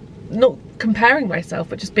just not comparing myself,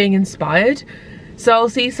 but just being inspired. So I'll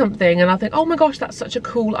see something and I'll think, oh my gosh, that's such a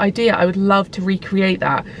cool idea. I would love to recreate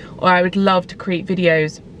that, or I would love to create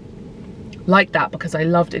videos like that because I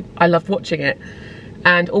loved it. I loved watching it.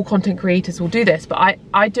 And all content creators will do this, but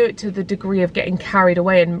I do it to the degree of getting carried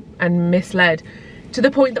away and misled, to the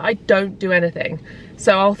point that I don't do anything.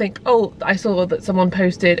 So I'll think, oh, I saw that someone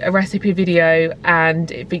posted a recipe video and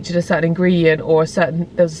it featured a certain ingredient, or there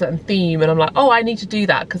was a certain theme, and I'm like, oh, I need to do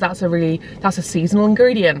that because that's a seasonal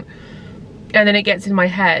ingredient. And then it gets in my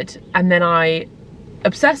head, and then I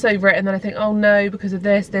obsess over it, and then I think, oh no, because of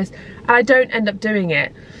this, and I don't end up doing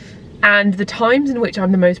it. And the times in which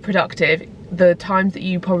I'm the most productive, the times that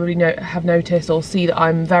you probably have noticed or see that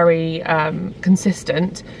I'm very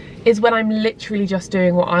consistent, is when I'm literally just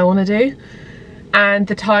doing what I want to do. And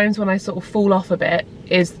the times when I sort of fall off a bit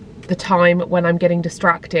is the time when I'm getting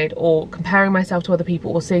distracted, or comparing myself to other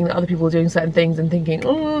people, or seeing that other people are doing certain things and thinking,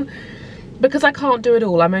 oh, because I can't do it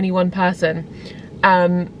all, I'm only one person.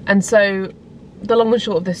 And so the long and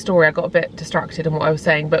short of this story, I got a bit distracted in what I was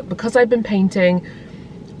saying, but because I've been painting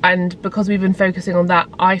and because we've been focusing on that,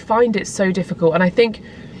 I find it so difficult. And I think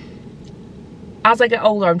as I get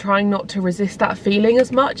older, I'm trying not to resist that feeling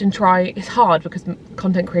as much, and it's hard because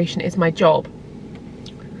content creation is my job.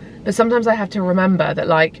 But sometimes I have to remember that,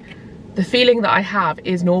 like, the feeling that I have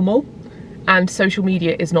is normal and social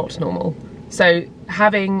media is not normal. So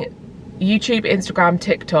having YouTube, Instagram,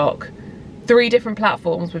 TikTok, 3 different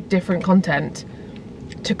platforms with different content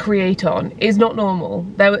to create on is not normal.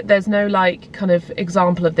 There's no like kind of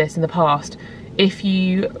example of this in the past. If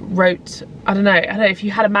you wrote, I don't know, if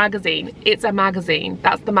you had a magazine, it's a magazine.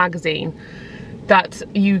 That's the magazine that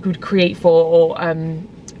you could create for, or I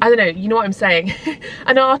don't know, you know what I'm saying?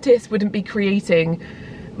 An artist wouldn't be creating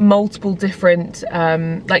multiple different,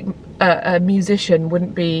 like a musician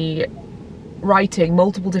wouldn't be writing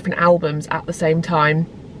multiple different albums at the same time,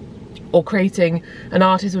 or an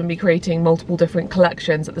artist wouldn't be creating multiple different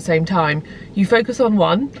collections at the same time. You focus on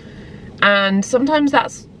one, and sometimes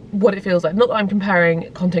that's what it feels like. Not that I'm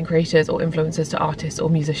comparing content creators or influencers to artists or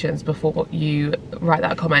musicians before you write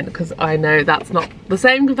that comment, because I know that's not the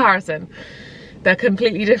same comparison. They're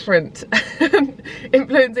completely different.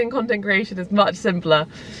 Influencing content creation is much simpler.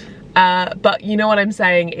 But you know what I'm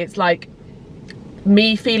saying? It's like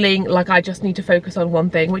me feeling like I just need to focus on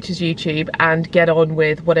one thing, which is YouTube, and get on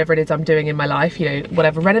with whatever it is I'm doing in my life, you know,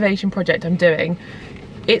 whatever renovation project I'm doing.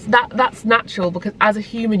 That's natural, because as a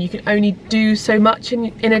human you can only do so much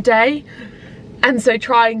in a day. And so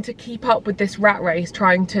trying to keep up with this rat race,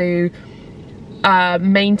 trying to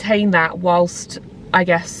maintain that whilst, I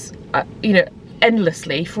guess, you know,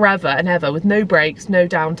 endlessly, forever and ever, with no breaks, no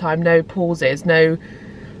downtime, no pauses, no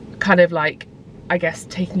kind of like, I guess,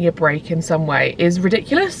 taking a break in some way, is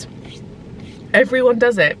ridiculous. Everyone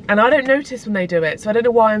does it, and I don't notice when they do it, so I don't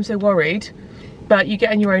know why I'm so worried. But you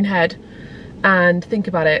get in your own head and think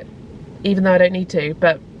about it, even though I don't need to.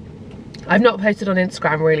 But I've not posted on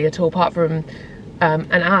Instagram really at all, apart from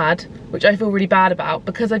an ad, which I feel really bad about,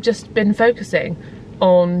 because I've just been focusing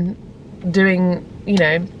on doing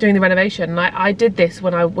the renovation. And I did this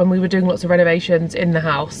when we were doing lots of renovations in the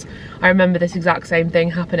house. I remember this exact same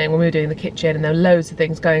thing happening when we were doing the kitchen, and there were loads of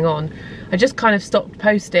things going on. I just kind of stopped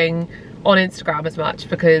posting on Instagram as much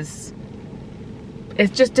because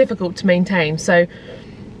it's just difficult to maintain. So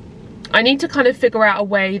I need to kind of figure out a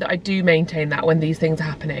way that I do maintain that when these things are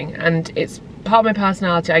happening. And it's part of my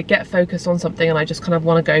personality. I get focused on something and I just kind of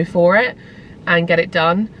want to go for it and get it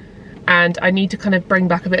done. and I need to kind of bring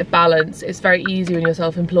back a bit of balance. It's very easy when you're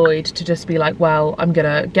self-employed to just be like, well, I'm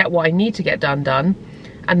gonna get what I need to get done,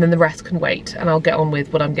 and then the rest can wait, and I'll get on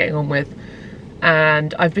with what I'm getting on with.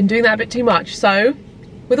 And I've been doing that a bit too much. So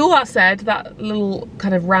with all that said, that little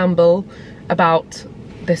kind of ramble about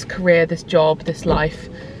this career, this job, this life,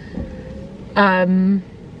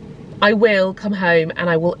 I will come home and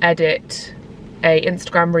I will edit a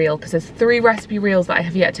Instagram reel, because there's 3 recipe reels that I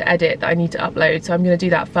have yet to edit that I need to upload. So I'm going to do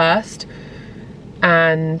that first,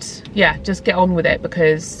 and yeah, just get on with it,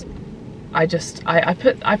 because I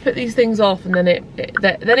put these things off, and then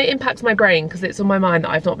it impacts my brain because it's on my mind that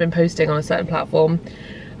I've not been posting on a certain platform.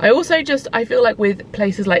 I feel like with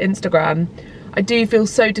places like Instagram, I do feel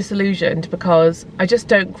so disillusioned because I just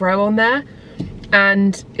don't grow on there.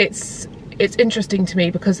 And it's interesting to me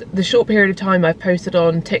because the short period of time I've posted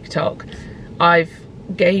on TikTok, I've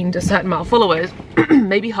gained a certain amount of followers,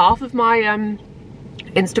 maybe half of my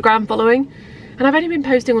Instagram following, and I've only been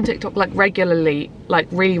posting on TikTok like regularly, like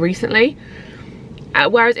really recently,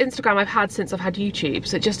 whereas Instagram I've had since I've had YouTube.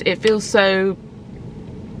 So it feels so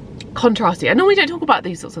contrasty. I normally don't talk about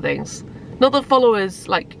these sorts of things. Not that followers,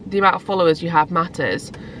 like the amount of followers you have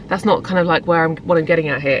matters. That's not kind of like what I'm getting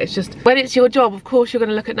at here. It's just when it's your job, of course you're going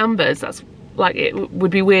to look at numbers. That's like, it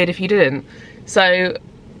would be weird if you didn't. So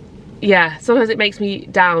yeah, sometimes it makes me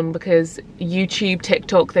down because YouTube,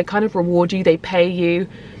 TikTok, they kind of reward you, they pay you,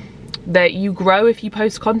 that you grow if you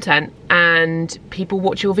post content and people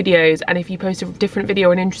watch your videos, and if you post a different video,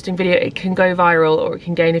 an interesting video, it can go viral or it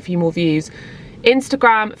can gain a few more views.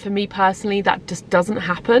 Instagram, for me personally, that just doesn't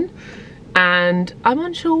happen, and I'm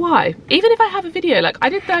unsure why. Even if I have a video, like I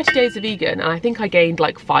did 30 days of vegan and I think I gained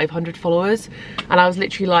like 500 followers, and I was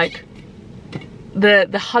literally like,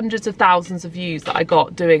 the hundreds of thousands of views that I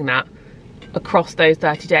got doing that across those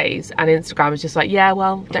 30 days, and Instagram is just like, yeah,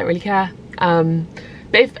 well, don't really care.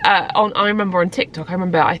 But if I remember on TikTok,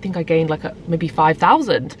 I think I gained like maybe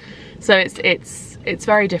 5,000. So it's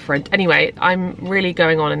very different. Anyway, I'm really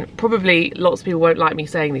going on, and probably lots of people won't like me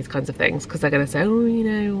saying these kinds of things because they're going to say, oh, you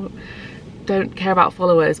know, don't care about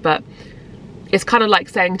followers. But it's kind of like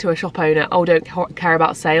saying to a shop owner, oh, don't care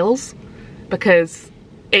about sales, because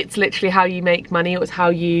it's literally how you make money. It was how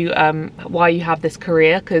you, why you have this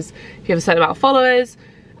career, because if you have a certain amount of followers,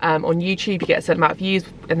 on YouTube you get a certain amount of views,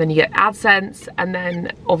 and then you get AdSense, and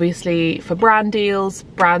then obviously for brand deals,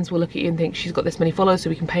 brands will look at you and think she's got this many followers, so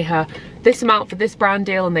we can pay her this amount for this brand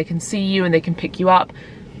deal, and they can see you and they can pick you up.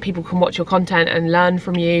 People can watch your content and learn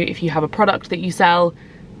from you. If you have a product that you sell,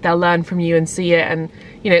 they'll learn from you and see it, and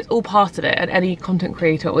you know, it's all part of it. And any content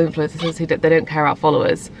creator or influencer says they don't care about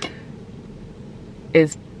followers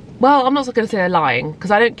is, well, I'm not going to say they're lying, because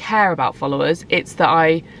I don't care about followers. It's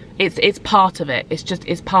that it's part of it.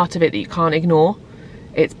 It's part of it that you can't ignore.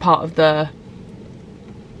 It's part of the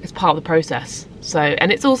process. So,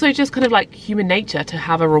 and it's also just kind of like human nature to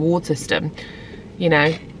have a reward system. You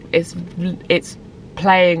know, it's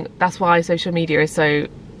playing. That's why social media is so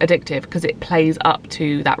addictive, because it plays up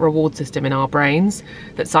to that reward system in our brains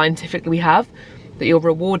that scientifically we have, that you're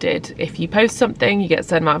rewarded if you post something, you get a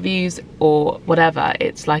certain amount of views or whatever.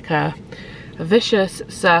 It's like a vicious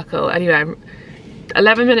circle. Anyway, I'm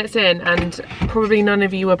 11 minutes in, and probably none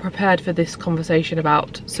of you were prepared for this conversation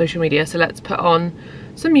about social media, so let's put on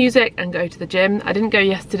some music and go to the gym. I didn't go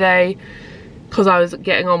yesterday because I was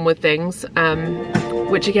getting on with things,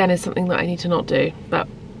 which again is something that I need to not do, but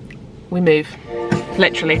we move,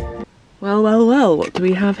 literally. Well, what do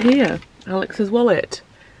we have here? Alex's wallet.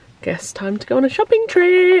 Guess time to go on a shopping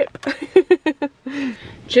trip.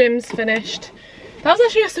 Gym's finished. That was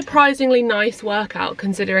actually a surprisingly nice workout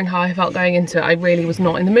considering how I felt going into it. I really was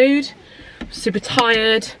not in the mood, super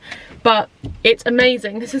tired, but it's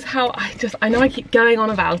amazing. This is how I know I keep going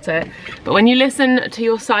on about it, but when you listen to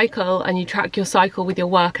your cycle and you track your cycle with your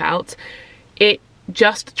workout, it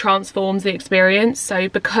just transforms the experience. So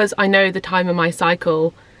because I know the time of my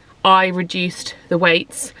cycle, I reduced the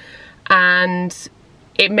weights and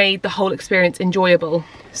it made the whole experience enjoyable.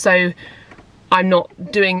 So I'm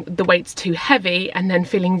not doing the weights too heavy and then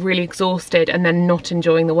feeling really exhausted and then not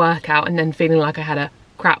enjoying the workout and then feeling like I had a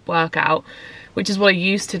crap workout, which is what I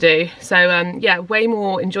used to do. So yeah, way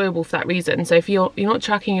more enjoyable for that reason. So if you're not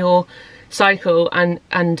tracking your cycle and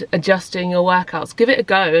adjusting your workouts, give it a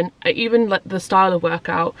go. And even like the style of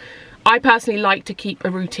workout, I personally like to keep a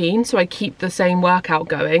routine, so I keep the same workout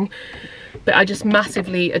going, but I just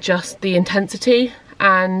massively adjust the intensity,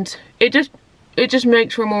 and it just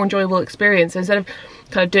makes for a more enjoyable experience. Instead of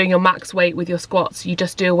kind of doing your max weight with your squats, you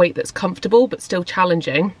just do a weight that's comfortable but still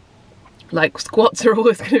challenging. Like squats are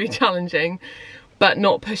always going to be challenging, but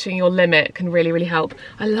not pushing your limit can really, really help.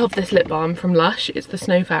 I love this lip balm from Lush. It's the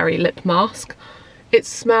Snow Fairy Lip Mask. It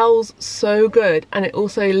smells so good, and it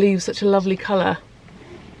also leaves such a lovely colour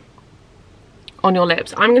on your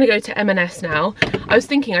lips. I'm going to go to M&S now. I was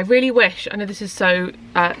thinking, I really wish, I know this is so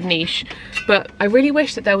niche, but I really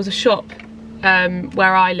wish that there was a shop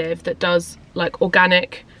where I live that does like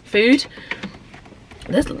organic food.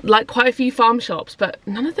 There's like quite a few farm shops, but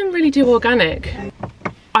none of them really do organic.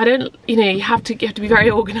 I don't, you know, you have to be very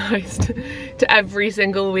organised to every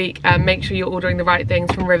single week and make sure you're ordering the right things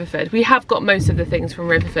from Riverford. We have got most of the things from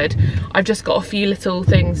Riverford. I've just got a few little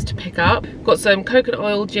things to pick up. Got some coconut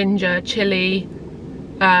oil, ginger, chilli,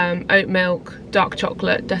 oat milk, dark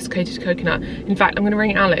chocolate, desiccated coconut. In fact, I'm going to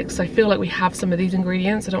ring Alex. I feel like we have some of these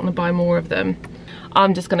ingredients. I don't want to buy more of them.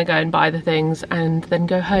 I'm just going to go and buy the things and then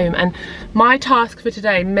go home. And my task for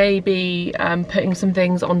today may be putting some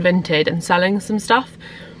things on Vinted and selling some stuff,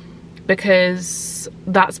 because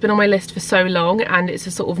that's been on my list for so long and it's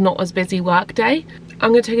a sort of not as busy work day.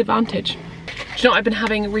 I'm going to take advantage. Do you know what I've been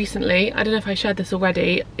having recently? I don't know if I shared this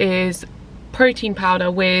already, is protein powder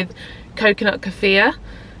with coconut kefir.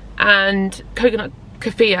 And coconut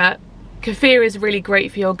kefir is really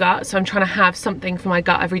great for your gut, so I'm trying to have something for my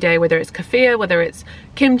gut every day, whether it's kefir, whether it's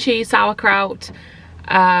kimchi, sauerkraut,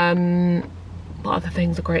 what other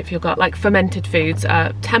things are great for your gut, like fermented foods,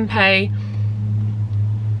 tempeh.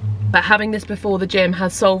 But having this before the gym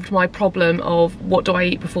has solved my problem of what do I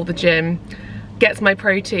eat before the gym, gets my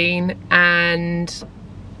protein and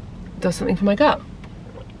does something for my gut.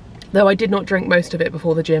 Though I did not drink most of it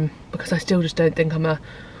before the gym, because I still just don't think I'm a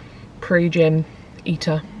pre-gym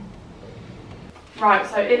eater. Right,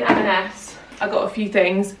 so in M&S, I got a few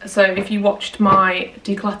things. So if you watched my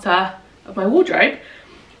declutter of my wardrobe,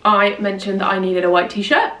 I mentioned that I needed a white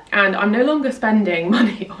t-shirt, and I'm no longer spending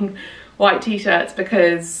money on white t-shirts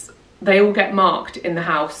because they all get marked in the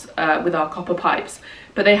house with our copper pipes.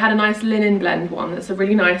 But they had a nice linen blend one that's a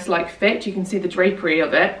really nice like fit. You can see the drapery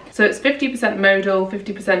of it. So it's 50% modal,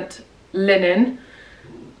 50% linen.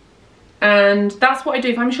 And that's what I do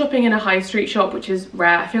if I'm shopping in a high street shop, which is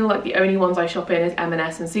rare. I feel like the only ones I shop in is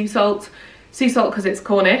M&S and Sea Salt. Sea Salt because it's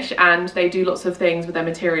Cornish and they do lots of things with their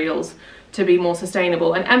materials to be more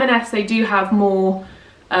sustainable. And M&S, they do have more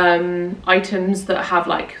items that have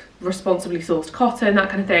like responsibly sourced cotton, that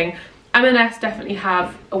kind of thing. M&S definitely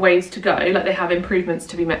have a ways to go, like they have improvements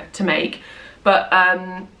to make. But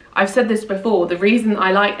I've said this before, the reason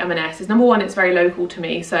I like M&S is, number one, it's very local to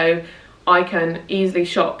me, so I can easily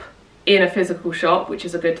shop in a physical shop, which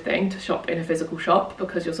is a good thing to shop in a physical shop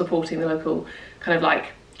because you're supporting the local kind of like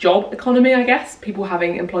job economy, I guess, people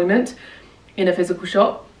having employment in a physical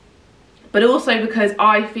shop. But also because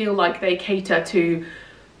I feel like they cater to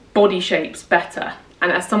body shapes better,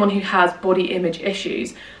 and as someone who has body image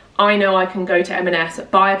issues, I know I can go to M&S,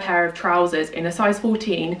 buy a pair of trousers in a size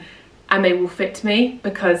 14 and they will fit me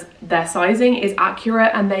because their sizing is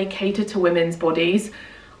accurate and they cater to women's bodies.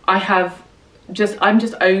 I'm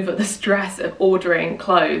just over the stress of ordering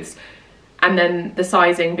clothes and then the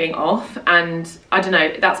sizing being off, and I don't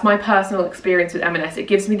know, that's my personal experience with M&S. It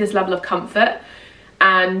gives me this level of comfort,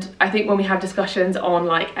 and I think when we have discussions on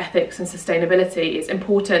like ethics and sustainability, it's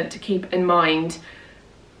important to keep in mind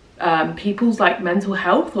people's like mental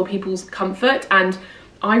health or people's comfort. And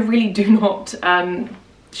I really do not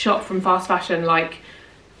shop from fast fashion like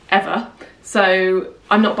ever, so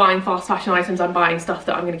I'm not buying fast fashion items. I'm buying stuff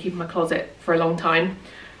that I'm going to keep in my closet for a long time,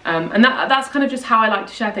 and that's kind of just how I like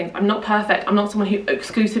to share things. I'm not perfect. I'm not someone who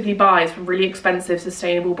exclusively buys from really expensive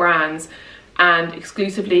sustainable brands and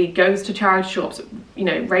exclusively goes to charity shops, you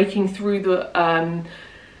know, raking through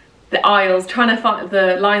the aisles, trying to find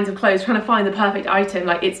the lines of clothes, trying to find the perfect item.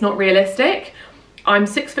 Like, it's not realistic. I'm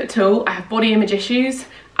 6 foot tall, I have body image issues,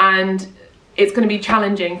 and it's going to be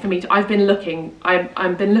challenging for me to, I've been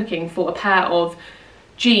looking for a pair of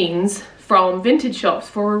jeans from vintage shops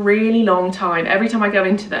for a really long time. Every time I go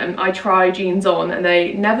into them, I try jeans on and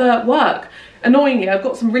they never work. Annoyingly, I've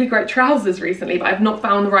got some really great trousers recently, but I've not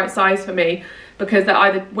found the right size for me because they're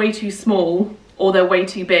either way too small or they're way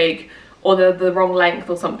too big or they're the wrong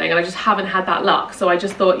length or something, and I just haven't had that luck. So I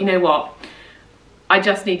just thought, you know what, I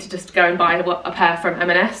just need to just go and buy a pair from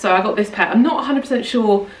M&S. So I got this pair. I'm not 100%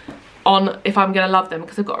 sure on if I'm gonna love them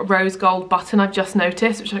because I've got a rose gold button I've just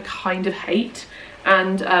noticed, which I kind of hate.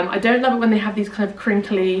 And I don't love it when they have these kind of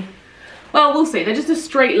crinkly, well, we'll see. They're just a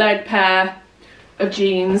straight leg pair of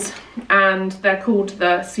jeans and they're called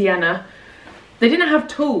the Sienna. They didn't have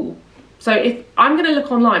tulle. So if I'm gonna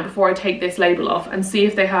look online before I take this label off and see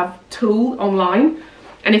if they have tulle online.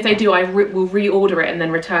 And if they do, I will reorder it and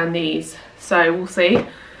then return these. So we'll see.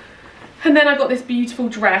 And then I got this beautiful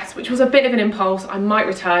dress, which was a bit of an impulse. I might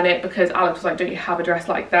return it because Alex was like, don't you have a dress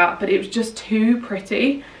like that? But it was just too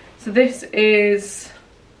pretty. So this is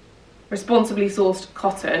responsibly sourced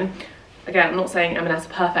cotton. Again, I'm not saying M&S are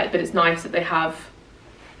perfect, but it's nice that they have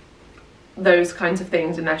those kinds of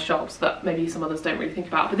things in their shops that maybe some others don't really think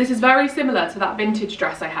about. But this is very similar to that vintage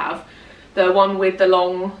dress I have, the one with the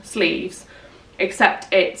long sleeves,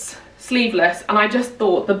 except it's sleeveless, and I just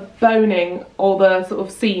thought the boning or the sort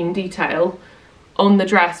of seam detail on the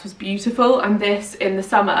dress was beautiful. And this in the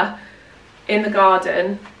summer in the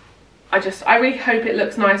garden, I really hope it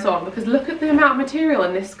looks nice on, because look at the amount of material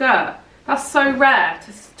in this skirt. That's so rare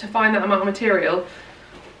to find that amount of material.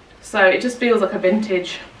 So it just feels like a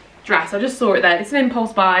vintage dress. I just saw it there. It's an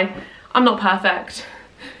impulse buy. I'm not perfect.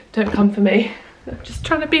 Don't come for me. I'm just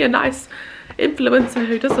trying to be a nice influencer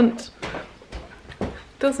who doesn't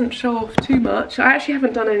show off too much. I actually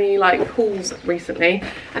haven't done any like hauls recently.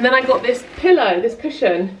 And then I got this pillow, this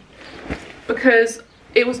cushion, because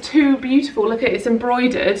it was too beautiful. Look at it, it's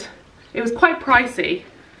embroidered. It was quite pricey.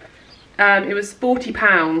 It was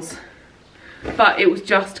 £40, but it was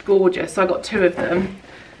just gorgeous. So I got 2 of them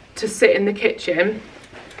to sit in the kitchen.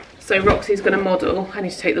 So Roxy's gonna model. I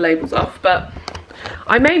need to take the labels off, but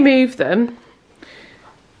I may move them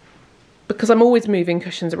because I'm always moving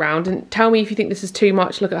cushions around. And tell me if you think this is too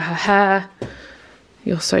much. Look at her hair.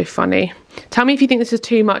 You're so funny. Tell me if you think this is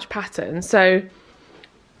too much pattern. So,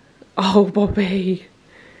 oh Bobby.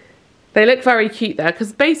 They look very cute there,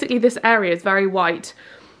 because basically this area is very white.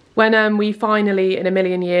 When we finally, in a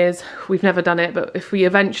million years, we've never done it, but if we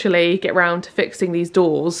eventually get round to fixing these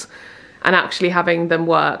doors and actually having them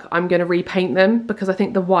work, I'm going to repaint them, because I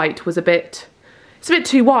think the white was it's a bit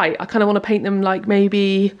too white. I kind of want to paint them like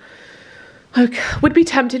maybe, I would be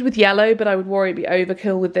tempted with yellow, but I would worry it'd be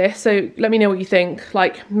overkill with this. So let me know what you think.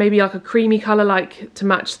 Like maybe like a creamy colour, like to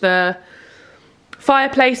match the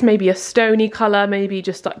fireplace, maybe a stony colour, maybe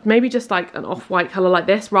just like an off-white colour like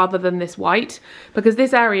this rather than this white, because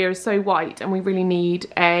this area is so white and we really need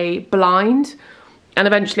a blind. And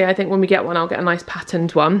eventually I think when we get one, I'll get a nice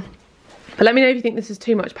patterned one. But let me know if you think this is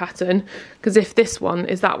too much pattern, because if this one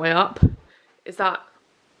is that way up,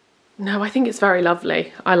 no, I think it's very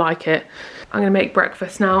lovely. I like it. I'm gonna make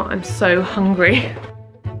breakfast now. I'm so hungry.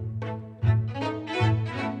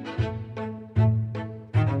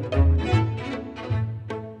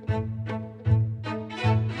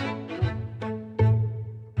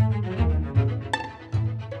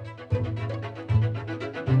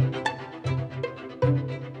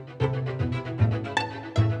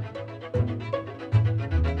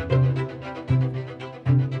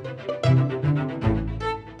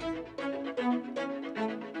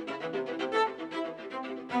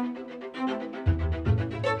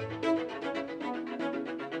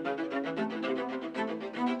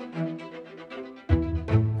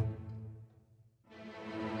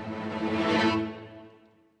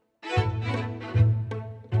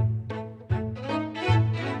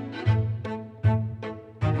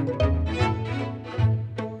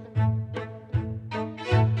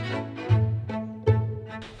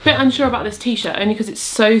 Bit unsure about this t-shirt, only because it's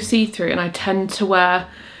so see-through and I tend to wear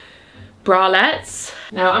bralettes.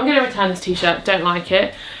 No, I'm going to return this t-shirt, don't like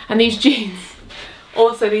it. And these jeans,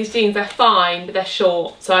 also these jeans, they're fine, but they're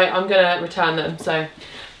short, so I'm going to return them. So,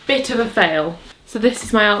 bit of a fail. So this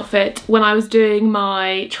is my outfit. When I was doing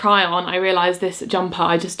my try on, I realised this jumper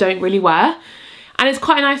I just don't really wear. And it's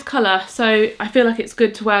quite a nice colour, so I feel like it's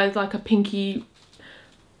good to wear with like a pinky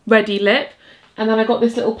reddy lip. And then I got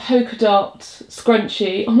this little polka dot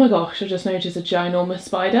scrunchie. Oh my gosh, I just noticed a ginormous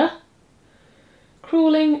spider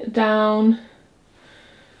crawling down.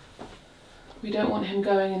 We don't want him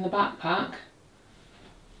going in the backpack.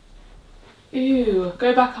 Ew,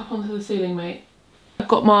 go back up onto the ceiling, mate. I've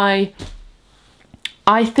got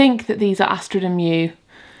I think that these are Astrid and Mew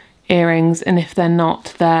earrings, and if they're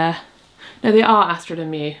not, no, they are Astrid and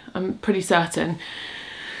Mew, I'm pretty certain.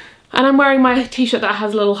 And I'm wearing my t-shirt that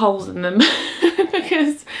has little holes in them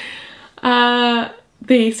because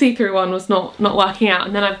the see-through one was not working out.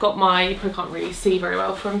 And then I've got you probably can't really see very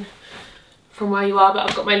well from where you are, but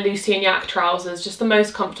I've got my Lucy and Yak trousers, just the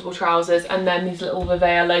most comfortable trousers, and then these little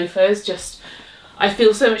Vivea loafers. I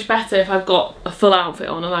feel so much better if I've got a full outfit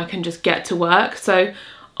on and I can just get to work. So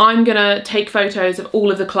I'm gonna take photos of all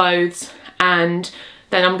of the clothes, and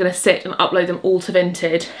then I'm gonna sit and upload them all to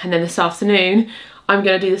Vinted, and then this afternoon I'm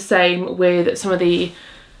going to do the same with some of the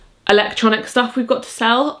electronic stuff we've got to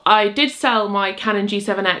sell. I did sell my Canon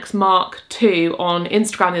G7X Mark II on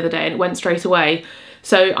Instagram the other day and it went straight away.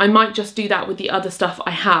 So I might just do that with the other stuff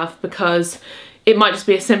I have, because it might just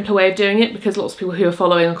be a simpler way of doing it because lots of people who are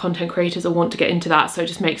following are content creators or want to get into that, so it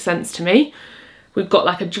just makes sense to me. We've got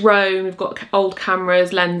like a drone, we've got old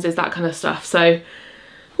cameras, lenses, that kind of stuff. So,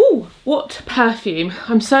 ooh, what perfume.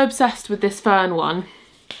 I'm so obsessed with this Fern one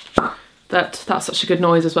that's such a good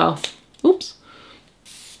noise as well. Oops.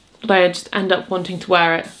 But I just end up wanting to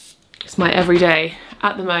wear it. It's my everyday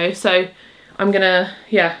at the Mo. So I'm gonna,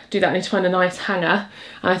 yeah, do that. I need to find a nice hanger,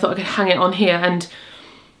 and I thought I could hang it on here. And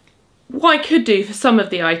what I could do for some of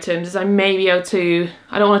the items is I may be able to,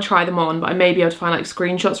 I don't want to try them on, but I may be able to find like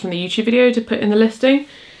screenshots from the YouTube video to put in the listing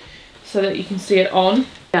so that you can see it on.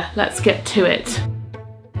 Yeah, let's get to it.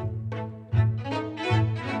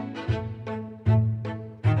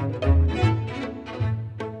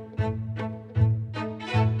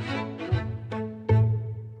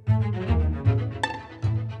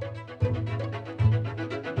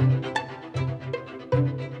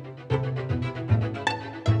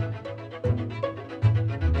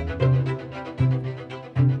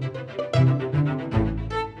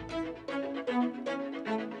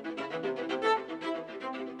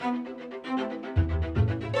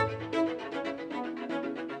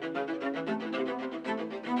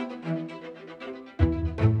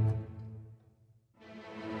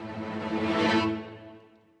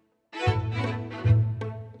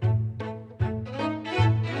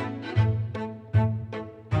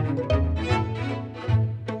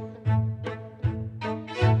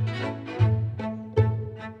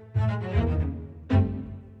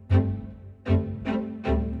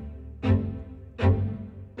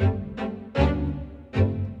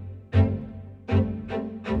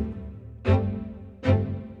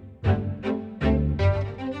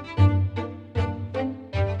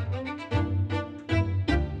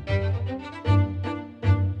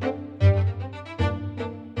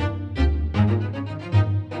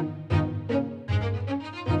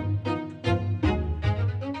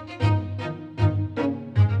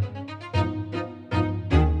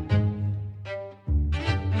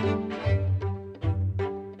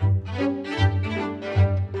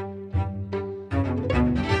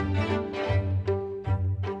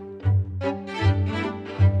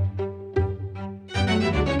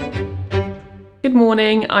 Good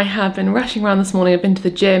morning. I have been rushing around this morning. I've been to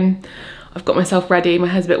the gym. I've got myself ready. My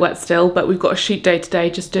hair's a bit wet still, but we've got a shoot day today,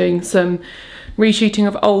 just doing some reshooting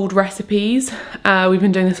of old recipes. We've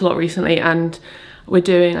been doing this a lot recently, and we're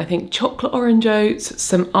doing, I think, chocolate orange oats,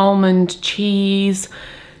 some almond cheese,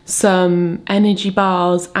 some energy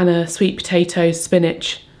bars, and a sweet potato,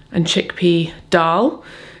 spinach and chickpea dal.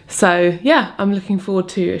 So yeah, I'm looking forward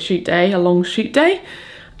to a shoot day, a long shoot day.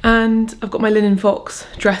 And I've got my linen fox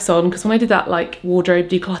dress on because when I did that like wardrobe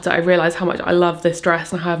declutter, I realised how much I love this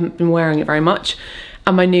dress and I haven't been wearing it very much.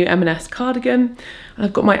 And my new M&S cardigan. And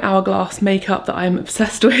I've got my hourglass makeup that I'm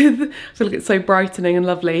obsessed with. I feel like it's so brightening and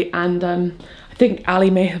lovely. And I think Ali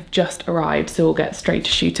may have just arrived, so we'll get straight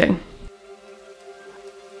to shooting.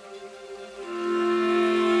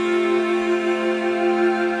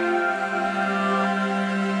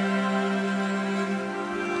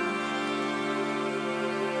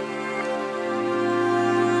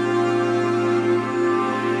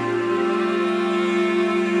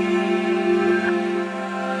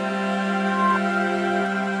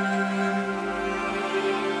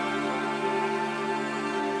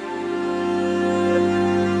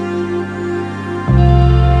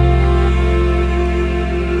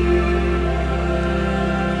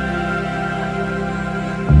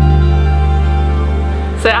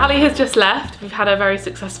 So Ali has just left. We've had a very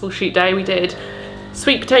successful shoot day. We did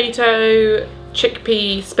sweet potato,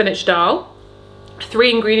 chickpea, spinach dal,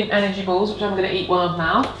 3 ingredient energy balls, which I'm gonna eat one of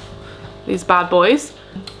now. These bad boys.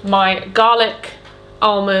 My garlic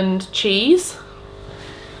almond cheese.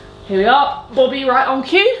 Here we are, Bobby right on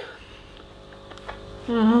cue.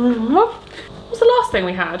 What was the last thing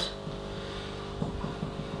we had?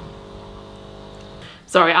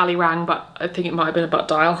 Sorry, Ali rang, but I think it might have been a butt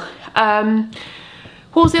dial.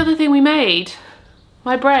 What was the other thing we made?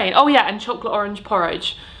 My brain. Oh yeah, and chocolate orange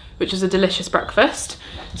porridge, which is a delicious breakfast.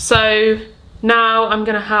 So now I'm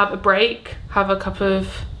gonna have a break, have a cup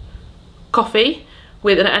of coffee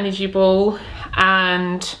with an energy ball,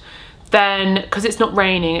 and then, because it's not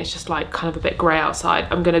raining, it's just like kind of a bit grey outside,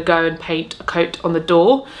 I'm gonna go and paint a coat on the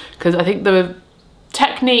door, because I think the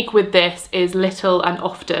technique with this is little and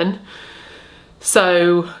often.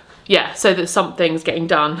 So yeah, so that something's getting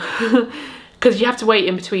done. Because you have to wait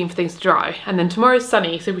in between for things to dry. And then tomorrow's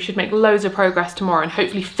sunny, so we should make loads of progress tomorrow and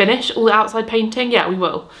hopefully finish all the outside painting. Yeah, we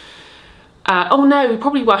will. Oh no, we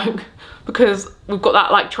probably won't, because we've got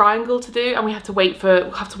that like triangle to do, and we have to wait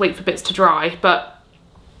for bits to dry. But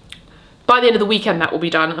by the end of the weekend that will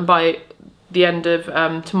be done, and by the end of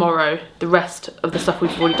tomorrow, the rest of the stuff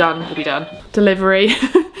we've already done will be done. Delivery.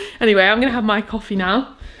 Anyway, I'm gonna have my coffee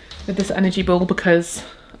now with this energy ball because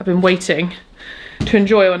I've been waiting to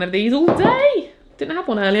enjoy one of these all day. Didn't have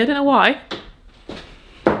one earlier, I don't know why.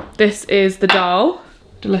 This is the dal,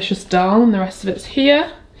 delicious dal, and the rest of it's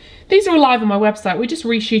here. These are all live on my website. We're just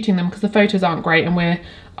reshooting them because the photos aren't great and we're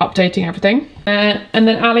updating everything. And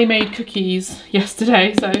then Ali made cookies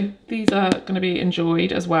yesterday, so these are going to be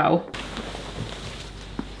enjoyed as well.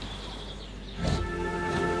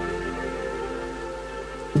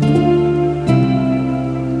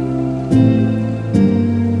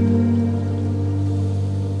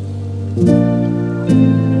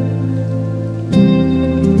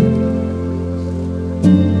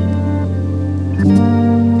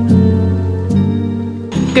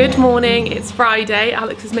 Good morning, it's Friday.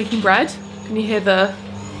 Alex is making bread. Can you hear the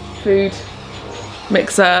food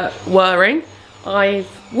mixer whirring? I've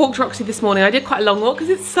walked Roxy this morning. I did quite a long walk because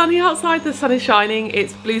it's sunny outside, the sun is shining,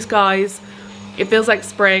 it's blue skies, it feels like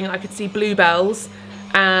spring. I could see bluebells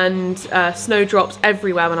and snowdrops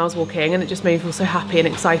everywhere when I was walking, and it just made me feel so happy and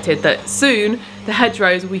excited that soon the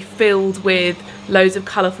hedgerows will be filled with loads of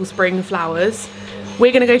colourful spring flowers.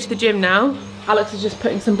 We're gonna go to the gym now. Alex is just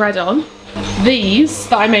putting some bread on. These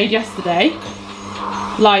that I made yesterday,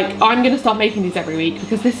 like, I'm gonna start making these every week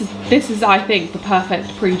because this is I think the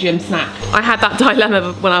perfect pre-gym snack. I had that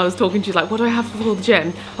dilemma when I was talking to you, like, what do I have before the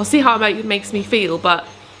gym? I'll see how it makes me feel, but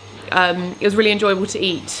it was really enjoyable to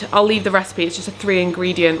eat. I'll leave the recipe, it's just a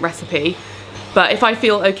 3-ingredient recipe, but if I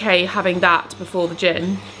feel okay having that before the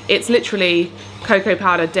gym, it's literally cocoa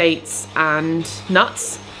powder, dates and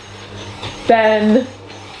nuts, then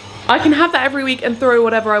I can have that every week and throw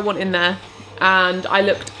whatever I want in there. And I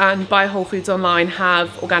looked, and Buy Whole Foods online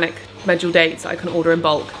have organic medjool dates that I can order in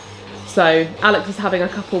bulk. So Alex is having a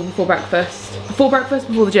couple before breakfast, before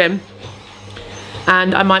the gym.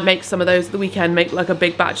 And I might make some of those at the weekend, make like a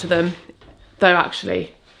big batch of them. Though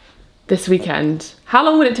actually, this weekend, how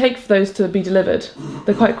long would it take for those to be delivered?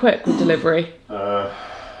 They're quite quick with delivery. Might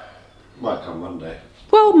come Monday.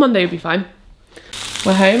 Well, Monday would be fine.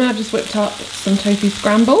 We're home, I've just whipped up some tofu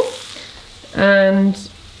scramble. And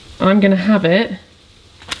I'm gonna have it,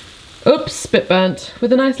 oops, bit burnt,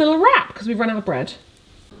 with a nice little wrap because we've run out of bread.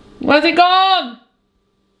 Where's it gone?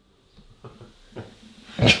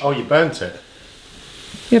 Oh, you burnt it?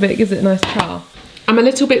 Yeah, but it gives it a nice char. I'm a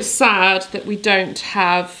little bit sad that we don't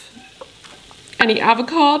have any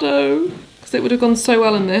avocado because it would have gone so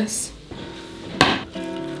well in this.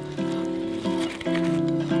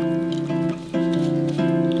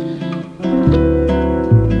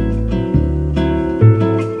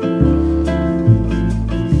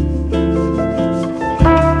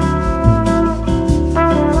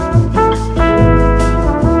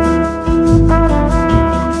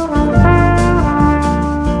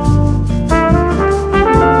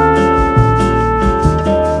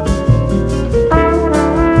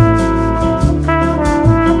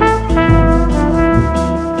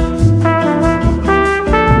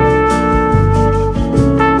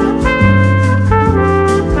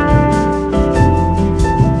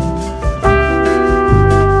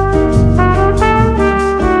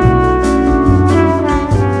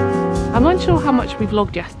 We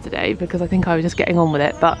vlogged yesterday because I think I was just getting on with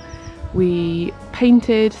it, but we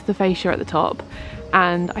painted the fascia at the top,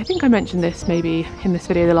 and I think I mentioned this maybe in this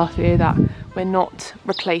video, the last video, that we're not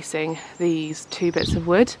replacing these 2 bits of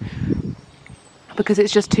wood because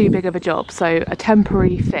it's just too big of a job. So a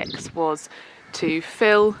temporary fix was to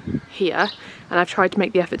fill here, and I've tried to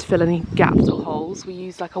make the effort to fill any gaps or holes. We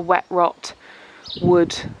used like a wet rot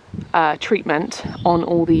wood treatment on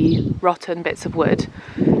all the rotten bits of wood,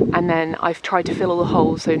 and then I've tried to fill all the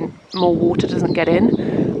holes so more water doesn't get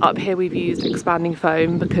in. Up here we've used expanding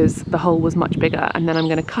foam because the hole was much bigger, and then I'm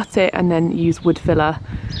going to cut it and then use wood filler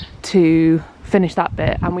to finish that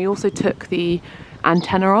bit. And we also took the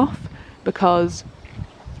antenna off because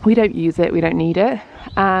we don't use it, we don't need it,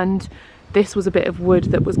 and this was a bit of wood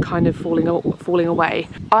that was kind of falling away.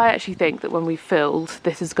 I actually think that when we filled,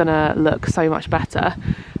 this is gonna look so much better.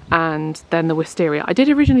 And then the wisteria. I did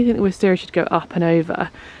originally think the wisteria should go up and over,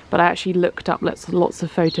 but I actually looked up lots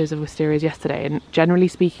of photos of wisterias yesterday, and generally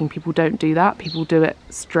speaking, people don't do that. People do it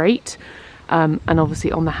straight. And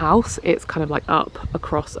obviously on the house, it's kind of like up,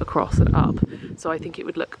 across, and up. So I think it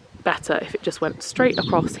would look better if it just went straight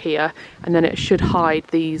across here, and then it should hide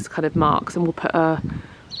these kind of marks, and we'll put a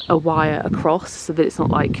wire across so that it's not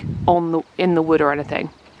like in the wood or anything.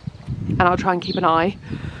 And I'll try and keep an eye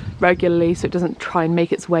regularly so it doesn't try and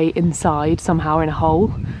make its way inside somehow in a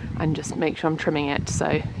hole, and just make sure I'm trimming it.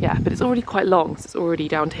 So yeah, but it's already quite long, so it's already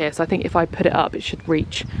down to here, so I think if I put it up it should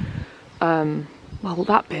reach well,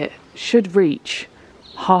 that bit should reach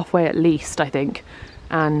halfway at least, I think.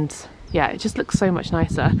 And yeah, it just looks so much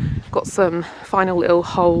nicer. Got some final little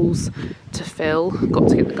holes to fill, got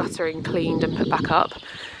to get the guttering cleaned and put back up.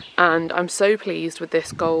 And I'm so pleased with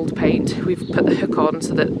this gold paint. We've put the hook on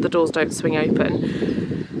so that the doors don't swing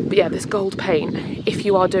open. But yeah, this gold paint, if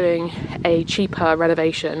you are doing a cheaper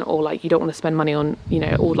renovation, or like you don't want to spend money on, you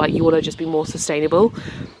know, or like you want to just be more sustainable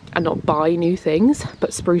and not buy new things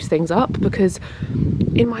but spruce things up, because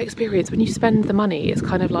in my experience when you spend the money, it's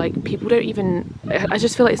kind of like people don't even, I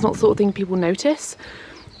just feel like it's not the sort of thing people notice.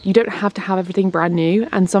 You don't have to have everything brand new,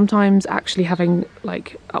 and sometimes actually having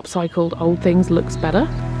like upcycled old things looks better.